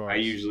 Like, yeah, of course. I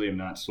usually am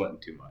not sweating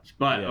too much.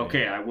 But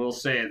I will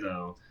say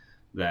though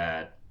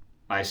that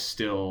I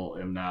still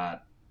am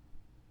not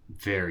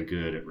very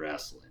good at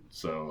wrestling.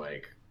 So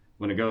like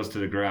when it goes to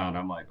the ground,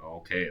 I'm like,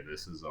 okay,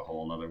 this is a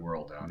whole nother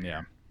world down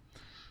here.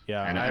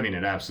 Yeah. And I mean,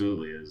 it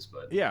absolutely is.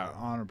 But yeah,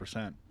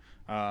 100%.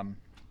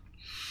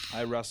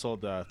 I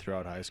wrestled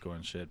throughout high school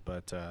and shit,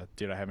 but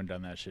dude, I haven't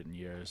done that shit in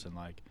years. And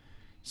like,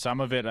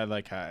 some of it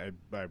I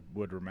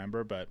would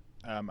remember, but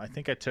I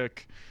think I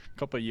took a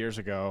couple of years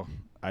ago.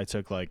 I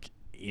took like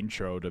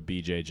intro to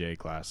BJJ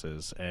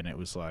classes, and it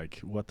was like,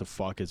 what the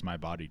fuck is my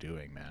body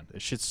doing, man?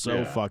 This shit's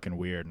so fucking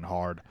weird and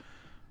hard.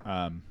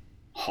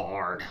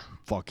 Hard.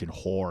 Fucking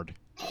hard.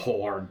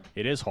 Hard.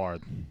 It is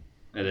hard.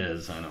 It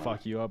is. I know.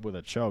 Fuck you up with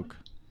a choke.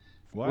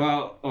 What?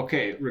 Well,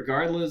 okay.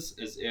 Regardless,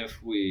 as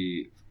if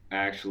we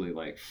actually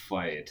like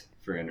fight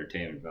for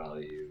entertainment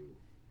value.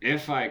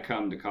 If I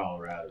come to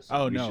Colorado,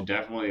 we should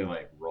definitely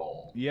like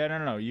roll. Yeah,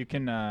 no. You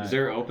can. Is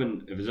there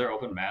open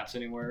mats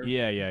anywhere?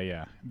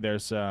 Yeah.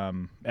 There's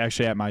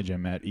actually at my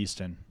gym at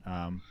Easton.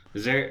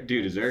 Is there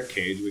a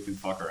cage we can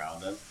fuck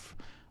around in?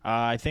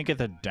 I think at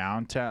the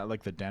downtown,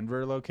 like the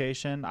Denver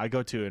location. I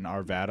go to an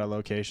Arvada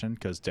location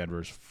because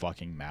Denver's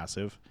fucking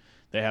massive.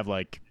 They have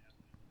like,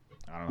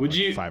 I don't know, would like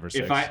you 5 or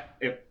 6.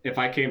 If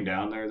I came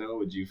down there though,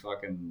 would you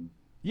fucking?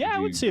 Yeah, I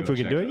would see if we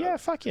could do it. Yeah,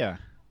 fuck yeah.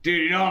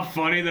 Dude, you know how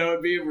funny that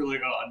would be if we're like,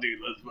 oh, dude,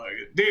 let's fuck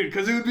it. Dude,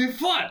 because it would be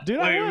fun. Dude,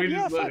 like, I would.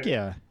 Yeah, fuck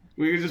yeah.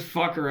 We could just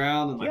fuck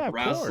around and like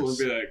wrestle and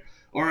be like,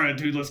 all right,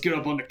 dude, let's get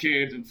up on the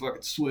cage and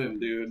fucking swim,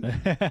 dude.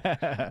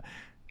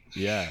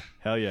 Yeah,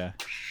 hell yeah.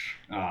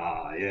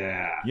 Ah,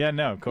 yeah. Yeah,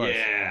 no, of course.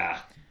 Yeah.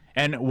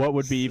 And what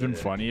would be even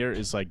funnier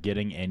is like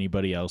getting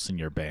anybody else in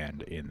your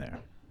band in there.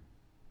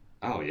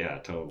 Oh yeah,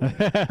 totally.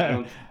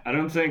 I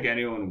don't think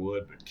anyone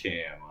would but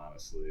Cam,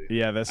 honestly.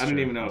 Yeah, that's true. I don't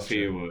even know if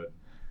he would.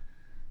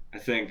 I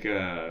think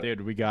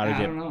dude, we gotta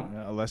get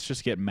let's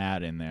just get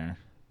Matt in there.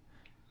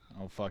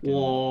 Oh fucking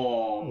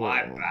whoa,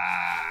 my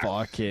bad.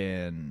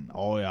 Fucking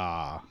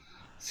yeah.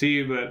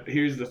 See, but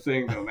here's the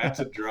thing though, Matt's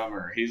a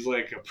drummer. He's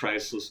like a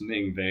priceless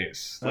Ming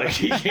bass. Like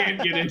he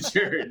can't get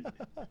injured.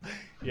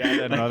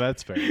 Yeah, no,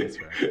 that's fair. That's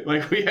fair.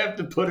 Like we have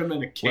to put him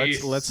in a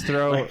case. Let's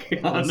throw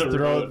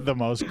the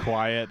most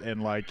quiet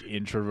and like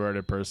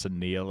introverted person,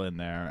 Neil, in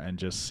there and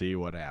just see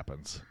what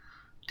happens.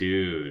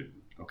 Dude,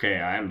 okay,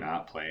 I am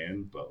not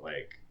playing, but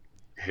like,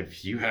 have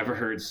you ever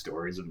heard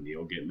stories of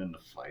Neil getting into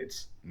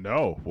fights?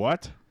 No,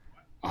 what?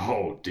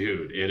 Oh,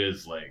 dude, it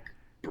is like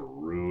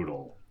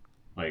brutal.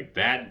 Like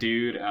that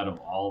dude out of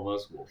all of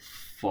us will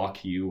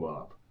fuck you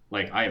up.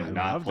 Like I am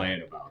not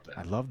playing about that.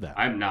 I love that.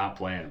 I'm not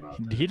playing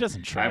about that. He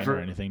doesn't train or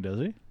anything, does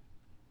he?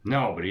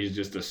 No, but he's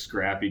just a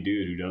scrappy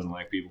dude who doesn't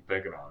like people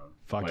picking on him.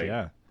 Fuck like,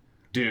 yeah.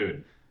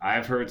 Dude,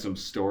 I've heard some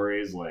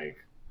stories like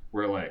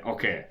where like,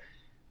 okay,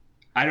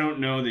 I don't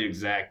know the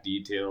exact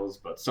details,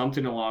 but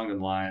something along the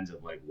lines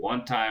of like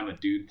one time a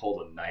dude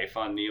pulled a knife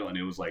on Neil and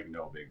it was like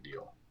no big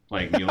deal.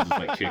 Like Neil just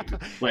like kicked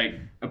it. Like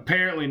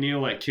apparently Neil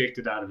like kicked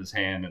it out of his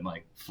hand and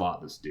like fought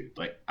this dude.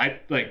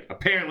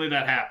 Apparently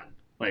that happened.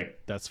 Like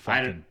that's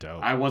fucking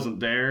dope. I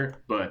wasn't there,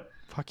 but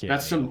fuck yeah,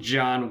 that's some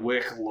John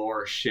Wick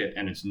lore shit,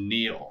 and it's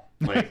Neil.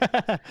 Like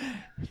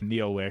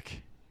Neil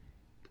Wick.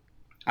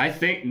 I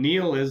think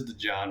Neil is the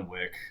John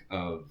Wick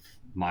of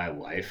my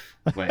life.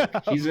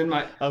 Like he's in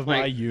my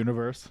my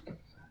universe.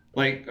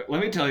 Like let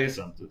me tell you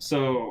something.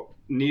 So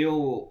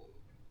Neil.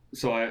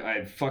 So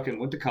I fucking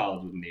went to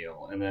college with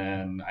Neil, and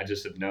then I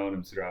just have known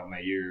him throughout my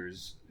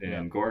years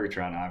in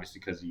Gorgatron, obviously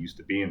because he used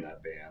to be in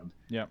that band.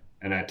 Yeah.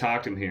 And I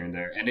talked to him here and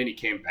there, and then he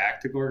came back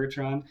to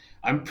Gorgatron.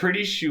 I'm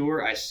pretty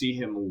sure I see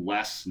him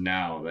less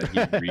now that he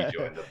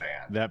rejoined the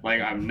band.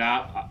 I'm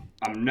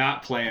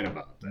not playing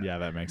about that. Yeah,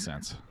 that makes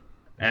sense.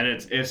 And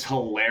it's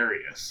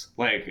hilarious.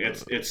 Like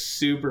it's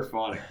super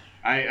funny.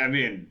 I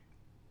mean,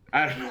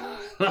 I don't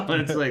know.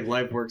 It's like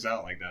life works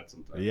out like that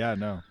sometimes. Yeah,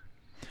 no.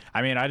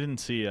 I mean, I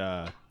didn't see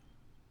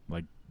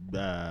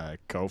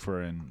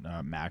Gopher and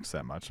Max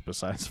that much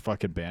besides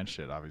fucking band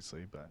shit,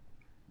 obviously, but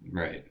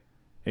right.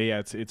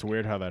 Yeah, it's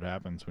weird how that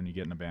happens when you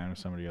get in a band with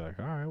somebody. You're like,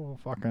 all right, well,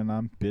 fucking,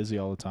 I'm busy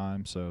all the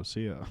time, so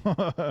see ya.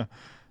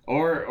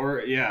 or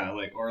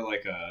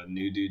a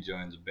new dude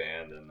joins a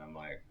band, and I'm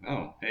like,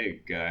 oh,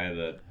 hey, guy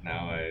that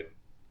now I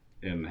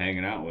am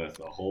hanging out with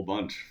a whole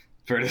bunch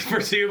for the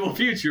foreseeable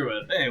future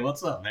with. Hey,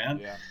 what's up, man?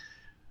 Yeah.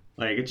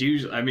 Like it's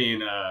usually, I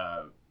mean,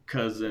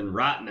 cousin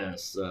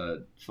Rottnest,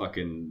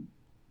 fucking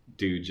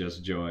dude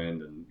just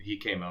joined, and he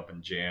came up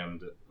and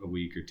jammed a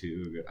week or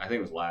two ago. I think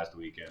it was last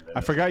weekend.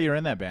 I forgot you're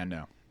in that band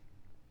now.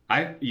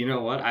 You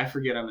know what? I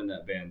forget I'm in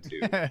that band too,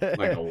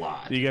 like a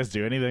lot. Do you guys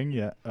do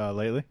anything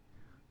lately?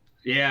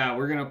 Yeah,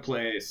 we're gonna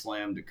play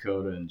Slam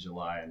Dakota in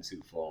July in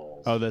Sioux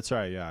Falls. Oh, that's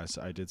right. Yeah,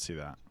 I did see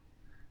that.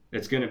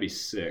 It's gonna be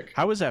sick.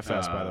 How was that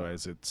fest, by the way?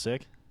 Is it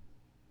sick?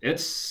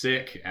 It's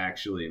sick,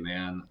 actually,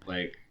 man.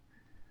 Like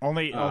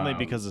only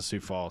because of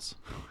Sioux Falls.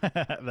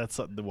 That's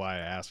why I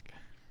ask.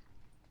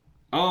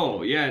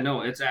 Oh yeah,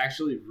 no, it's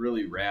actually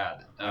really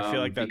rad. I feel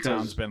like that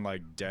town's been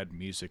like dead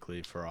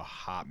musically for a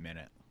hot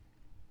minute.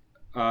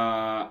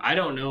 I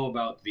don't know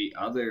about the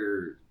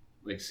other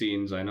like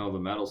scenes. I know the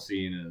metal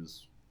scene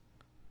is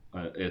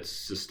it's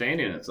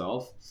sustaining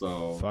itself.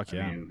 So Fuck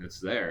yeah. I mean, it's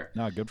there.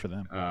 No, good for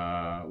them.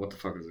 What the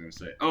fuck was I gonna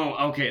say?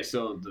 Oh, okay.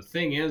 So the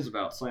thing is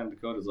about Slam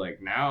Dakota is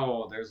like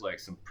now there's like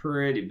some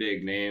pretty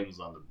big names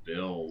on the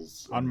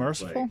bills.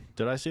 Unmerciful? Like,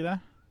 Did I see that?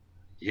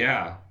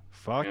 yeah.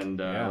 Fuck. And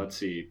yeah. let's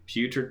see,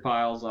 Putrid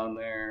Piles on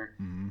there.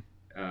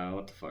 Mm-hmm.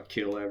 What the fuck?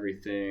 Kill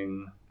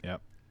Everything.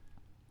 Yep.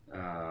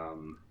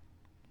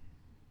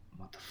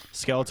 What the fuck?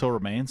 Skeletal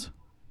Remains.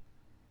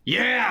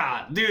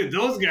 Yeah, dude,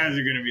 those guys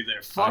are gonna be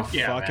there. Fuck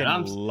yeah, fucking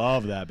man.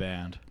 love that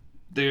band.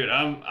 Dude,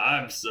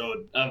 I'm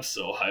so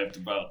hyped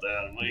about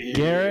that. I'm like,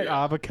 Garrett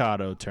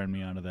Avocado turned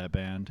me onto that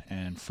band,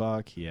 and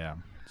fuck yeah,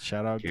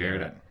 shout out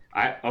Garrett.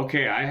 I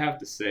have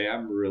to say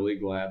I'm really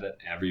glad that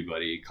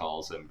everybody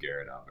calls him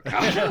Garrett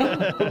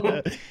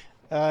Avocado.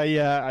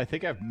 Yeah, I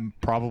think I've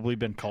probably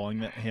been calling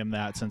him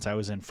that since I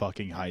was in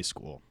fucking high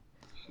school.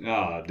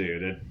 Oh,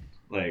 dude,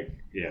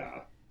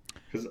 yeah.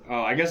 Because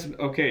I guess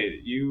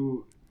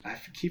I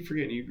keep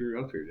forgetting you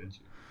grew up here, didn't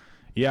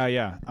you?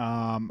 Yeah.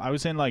 I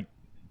was in like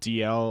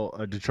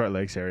DL, Detroit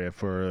Lakes area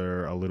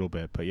for a little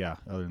bit, but yeah,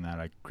 other than that,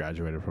 I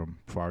graduated from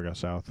Fargo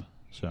South.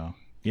 So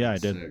yeah, I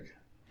did. Sick.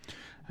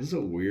 This is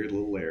a weird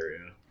little area.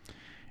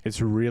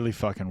 It's really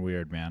fucking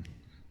weird, man.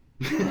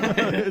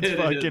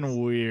 It's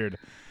fucking weird.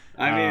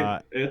 I mean,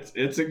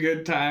 it's a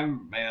good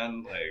time,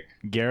 man. Like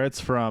Garrett's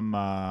from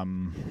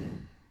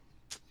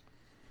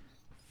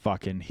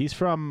he's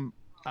from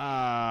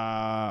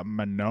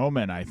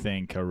Monoman, I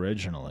think,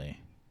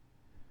 originally.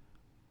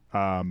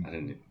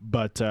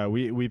 But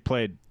we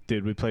played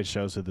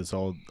shows with this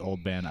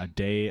old band, A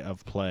Day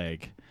of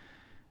Plague,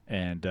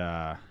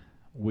 and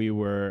we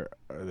were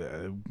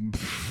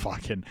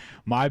fucking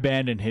my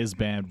band and his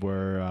band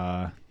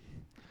were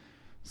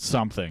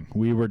something.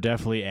 We were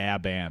definitely a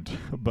band,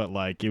 but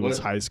like it was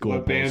high school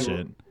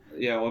bullshit.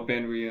 What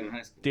band were you in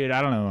high school? Dude,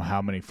 I don't know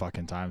how many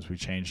fucking times we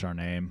changed our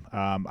name.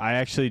 I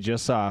actually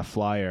just saw a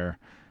flyer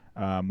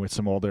with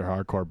some older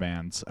hardcore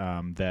bands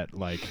that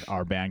like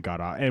our band got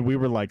off, and we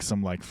were like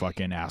some like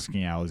fucking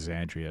Asking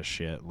Alexandria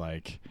shit,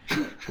 like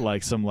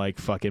some like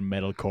fucking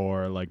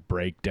metalcore like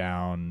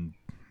breakdown.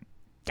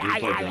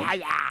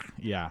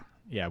 Yeah,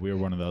 we were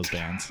one of those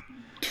bands.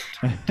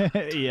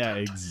 Yeah,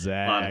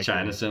 exactly.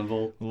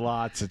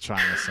 Lots of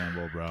China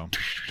cymbal, bro.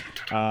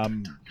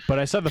 But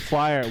I saw the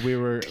flyer. We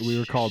were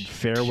called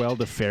Farewell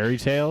to Fairy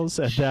Tales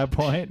at that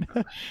point.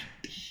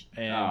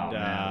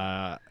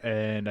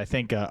 And I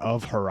think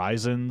Of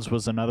Horizons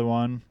was another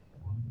one.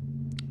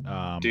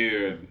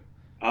 Dude,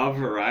 Of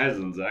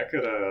Horizons, that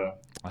could have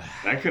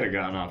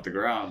gotten off the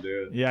ground,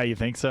 dude. Yeah, you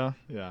think so?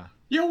 Yeah.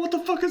 Yo, what the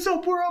fuck is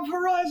up? We're Of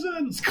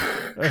Horizons.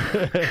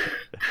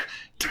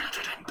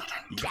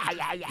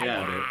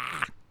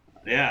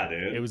 Yeah,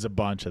 dude. It was a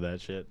bunch of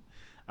that shit.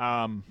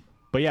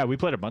 But yeah, we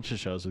played a bunch of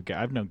shows with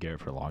I've known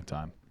Garrett for a long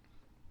time.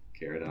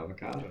 Garrett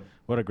Avocado.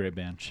 What a great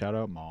band. Shout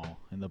out Maul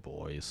and the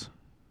boys.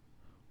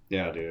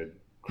 Yeah, dude.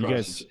 You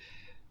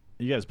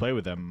guys play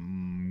with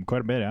them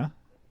quite a bit,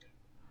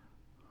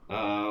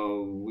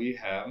 huh? We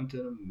haven't in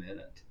a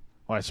minute.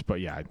 Well, I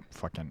suppose, yeah,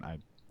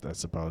 I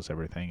suppose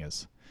everything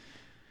is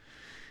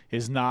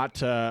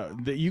not.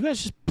 You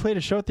guys just played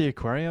a show at the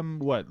Aquarium,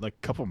 what, like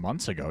a couple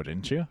months ago,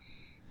 didn't you?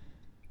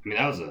 I mean,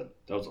 that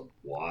was a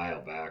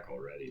while back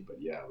already,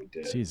 but yeah, we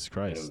did. Jesus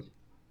Christ.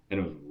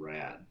 And it was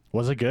rad.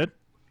 Was it good?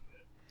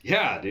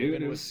 Yeah,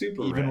 dude, it was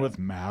super even rad. With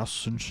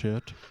masks and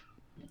shit?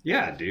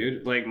 Yeah,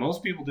 dude. Like,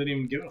 most people didn't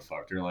even give a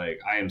fuck. They're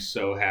like, I am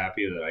so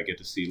happy that I get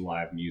to see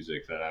live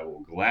music that I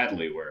will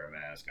gladly wear a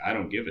mask. I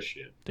don't give a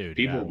shit. Dude,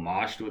 people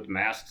moshed with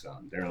masks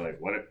on. They're like,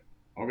 what?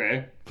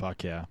 Okay.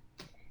 Fuck yeah.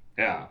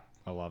 Yeah.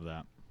 I love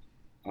that.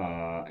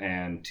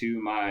 And to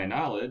my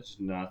knowledge,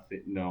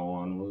 no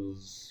one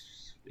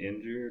was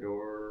injured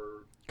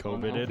or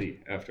COVIDed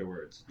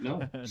afterwards.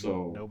 No.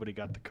 So nobody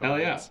got the COVID. Hell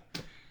yeah.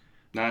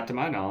 Not to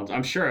my knowledge.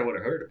 I'm sure I would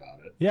have heard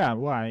about it. Yeah,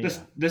 why?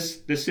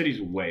 This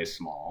city's way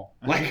small.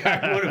 Like,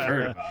 I would have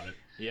heard about it.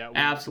 Yeah,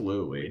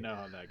 absolutely. We know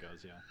how that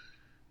goes. Yeah.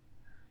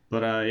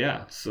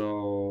 But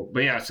so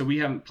we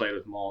haven't played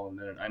with them all in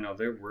a minute. I know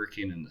they're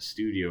working in the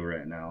studio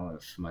right now.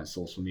 If my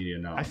social media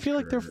now, I feel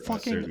like they're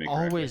fucking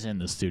always in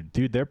the studio,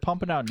 dude. They're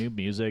pumping out new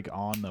music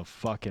on the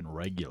fucking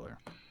regular.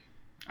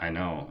 I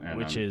know,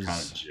 and I'm kind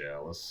of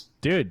jealous,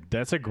 dude.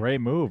 That's a great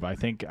move. I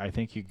think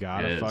you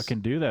gotta fucking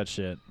do that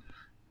shit.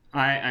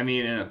 I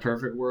mean, in a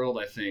perfect world,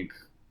 I think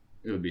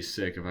it would be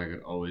sick if I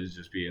could always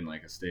just be in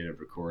like a state of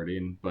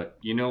recording. But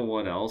you know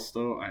what else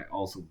though? I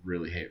also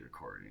really hate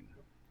recording.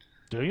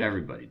 Do you?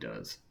 Everybody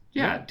does.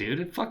 Yeah,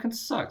 dude, it fucking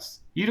sucks.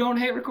 You don't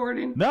hate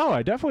recording? No,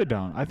 I definitely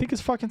don't. I think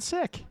it's fucking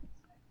sick.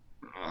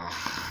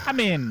 I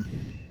mean,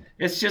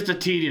 it's just a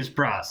tedious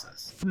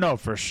process. No,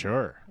 for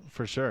sure.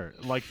 For sure.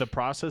 Like, the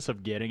process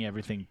of getting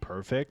everything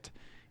perfect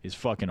is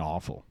fucking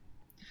awful.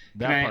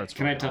 That part's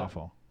fucking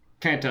awful.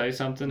 Can I tell you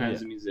something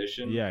as a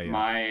musician? Yeah.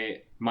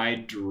 My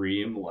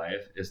dream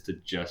life is to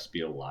just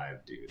be alive,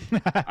 dude.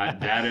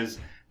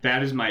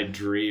 That is my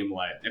dream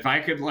life. If I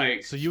could,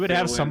 like, so you would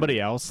have somebody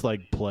else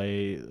like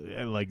play,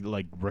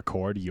 like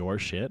record your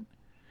shit.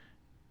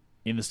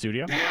 In the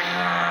studio?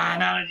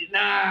 Nah.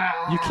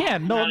 You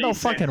can't. No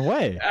fucking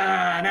way.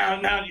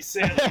 Now you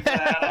say it like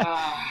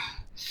that.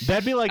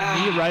 That'd be like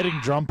me writing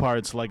drum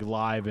parts like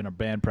live in a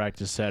band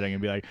practice setting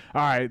and be like,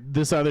 all right,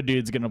 this other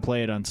dude's going to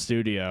play it on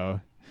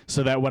studio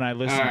so that when I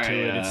listen to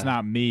it, it's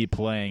not me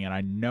playing and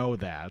I know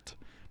that.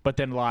 But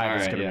then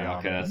live it's going to be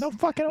awful. No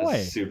fucking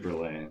way. Super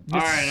lame.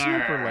 That's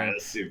super lame.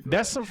 Super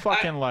that's some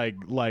fucking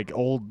like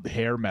old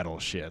hair metal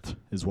shit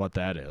is what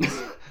that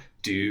is.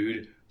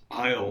 Dude,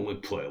 I only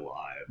play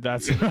live.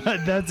 That's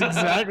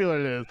exactly what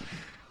it is.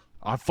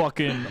 I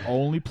fucking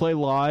only play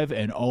live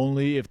and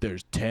only if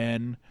there's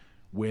 10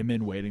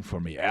 women waiting for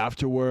me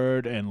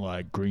afterward and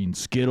like green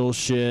Skittle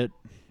shit.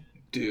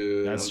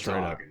 Dude, that's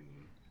straight up.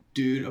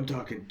 Dude, I'm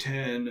talking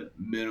 10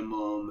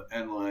 minimum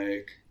and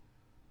like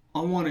I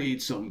want to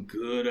eat something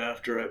good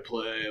after I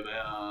play,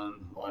 man.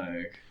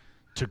 Like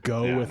to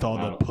go with all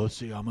the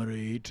pussy I'm gonna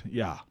eat.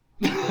 Yeah.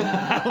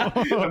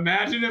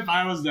 Imagine if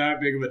I was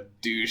that big of a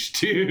douche,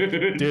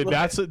 dude.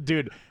 Dude,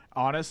 dude.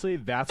 Honestly,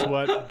 that's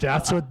what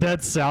that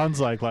sounds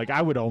like. Like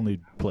I would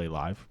only play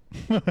live.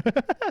 All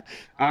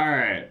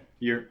right,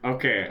 you're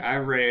okay. I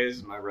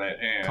raised my right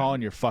hand.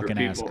 Calling your fucking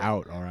ass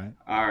out. All right.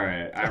 All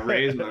right, I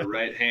raised my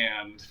right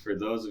hand. For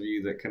those of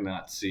you that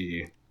cannot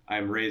see,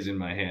 I'm raising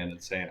my hand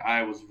and saying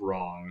I was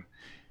wrong.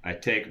 I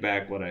take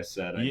back what I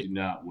said. I do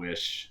not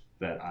wish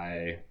that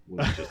I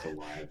was just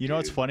alive. You know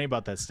what's funny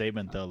about that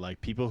statement though? Like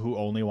people who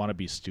only want to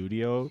be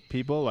studio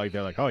people, like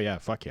they're like, oh yeah,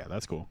 fuck yeah,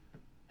 that's cool,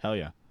 hell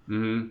yeah.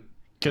 Mm-hmm.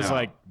 Because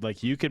like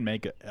you can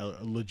make a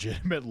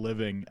legitimate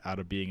living out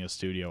of being a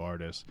studio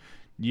artist.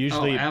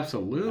 Usually,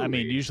 absolutely. I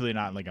mean, usually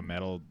not like a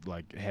metal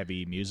like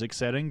heavy music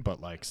setting, but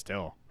like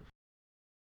still,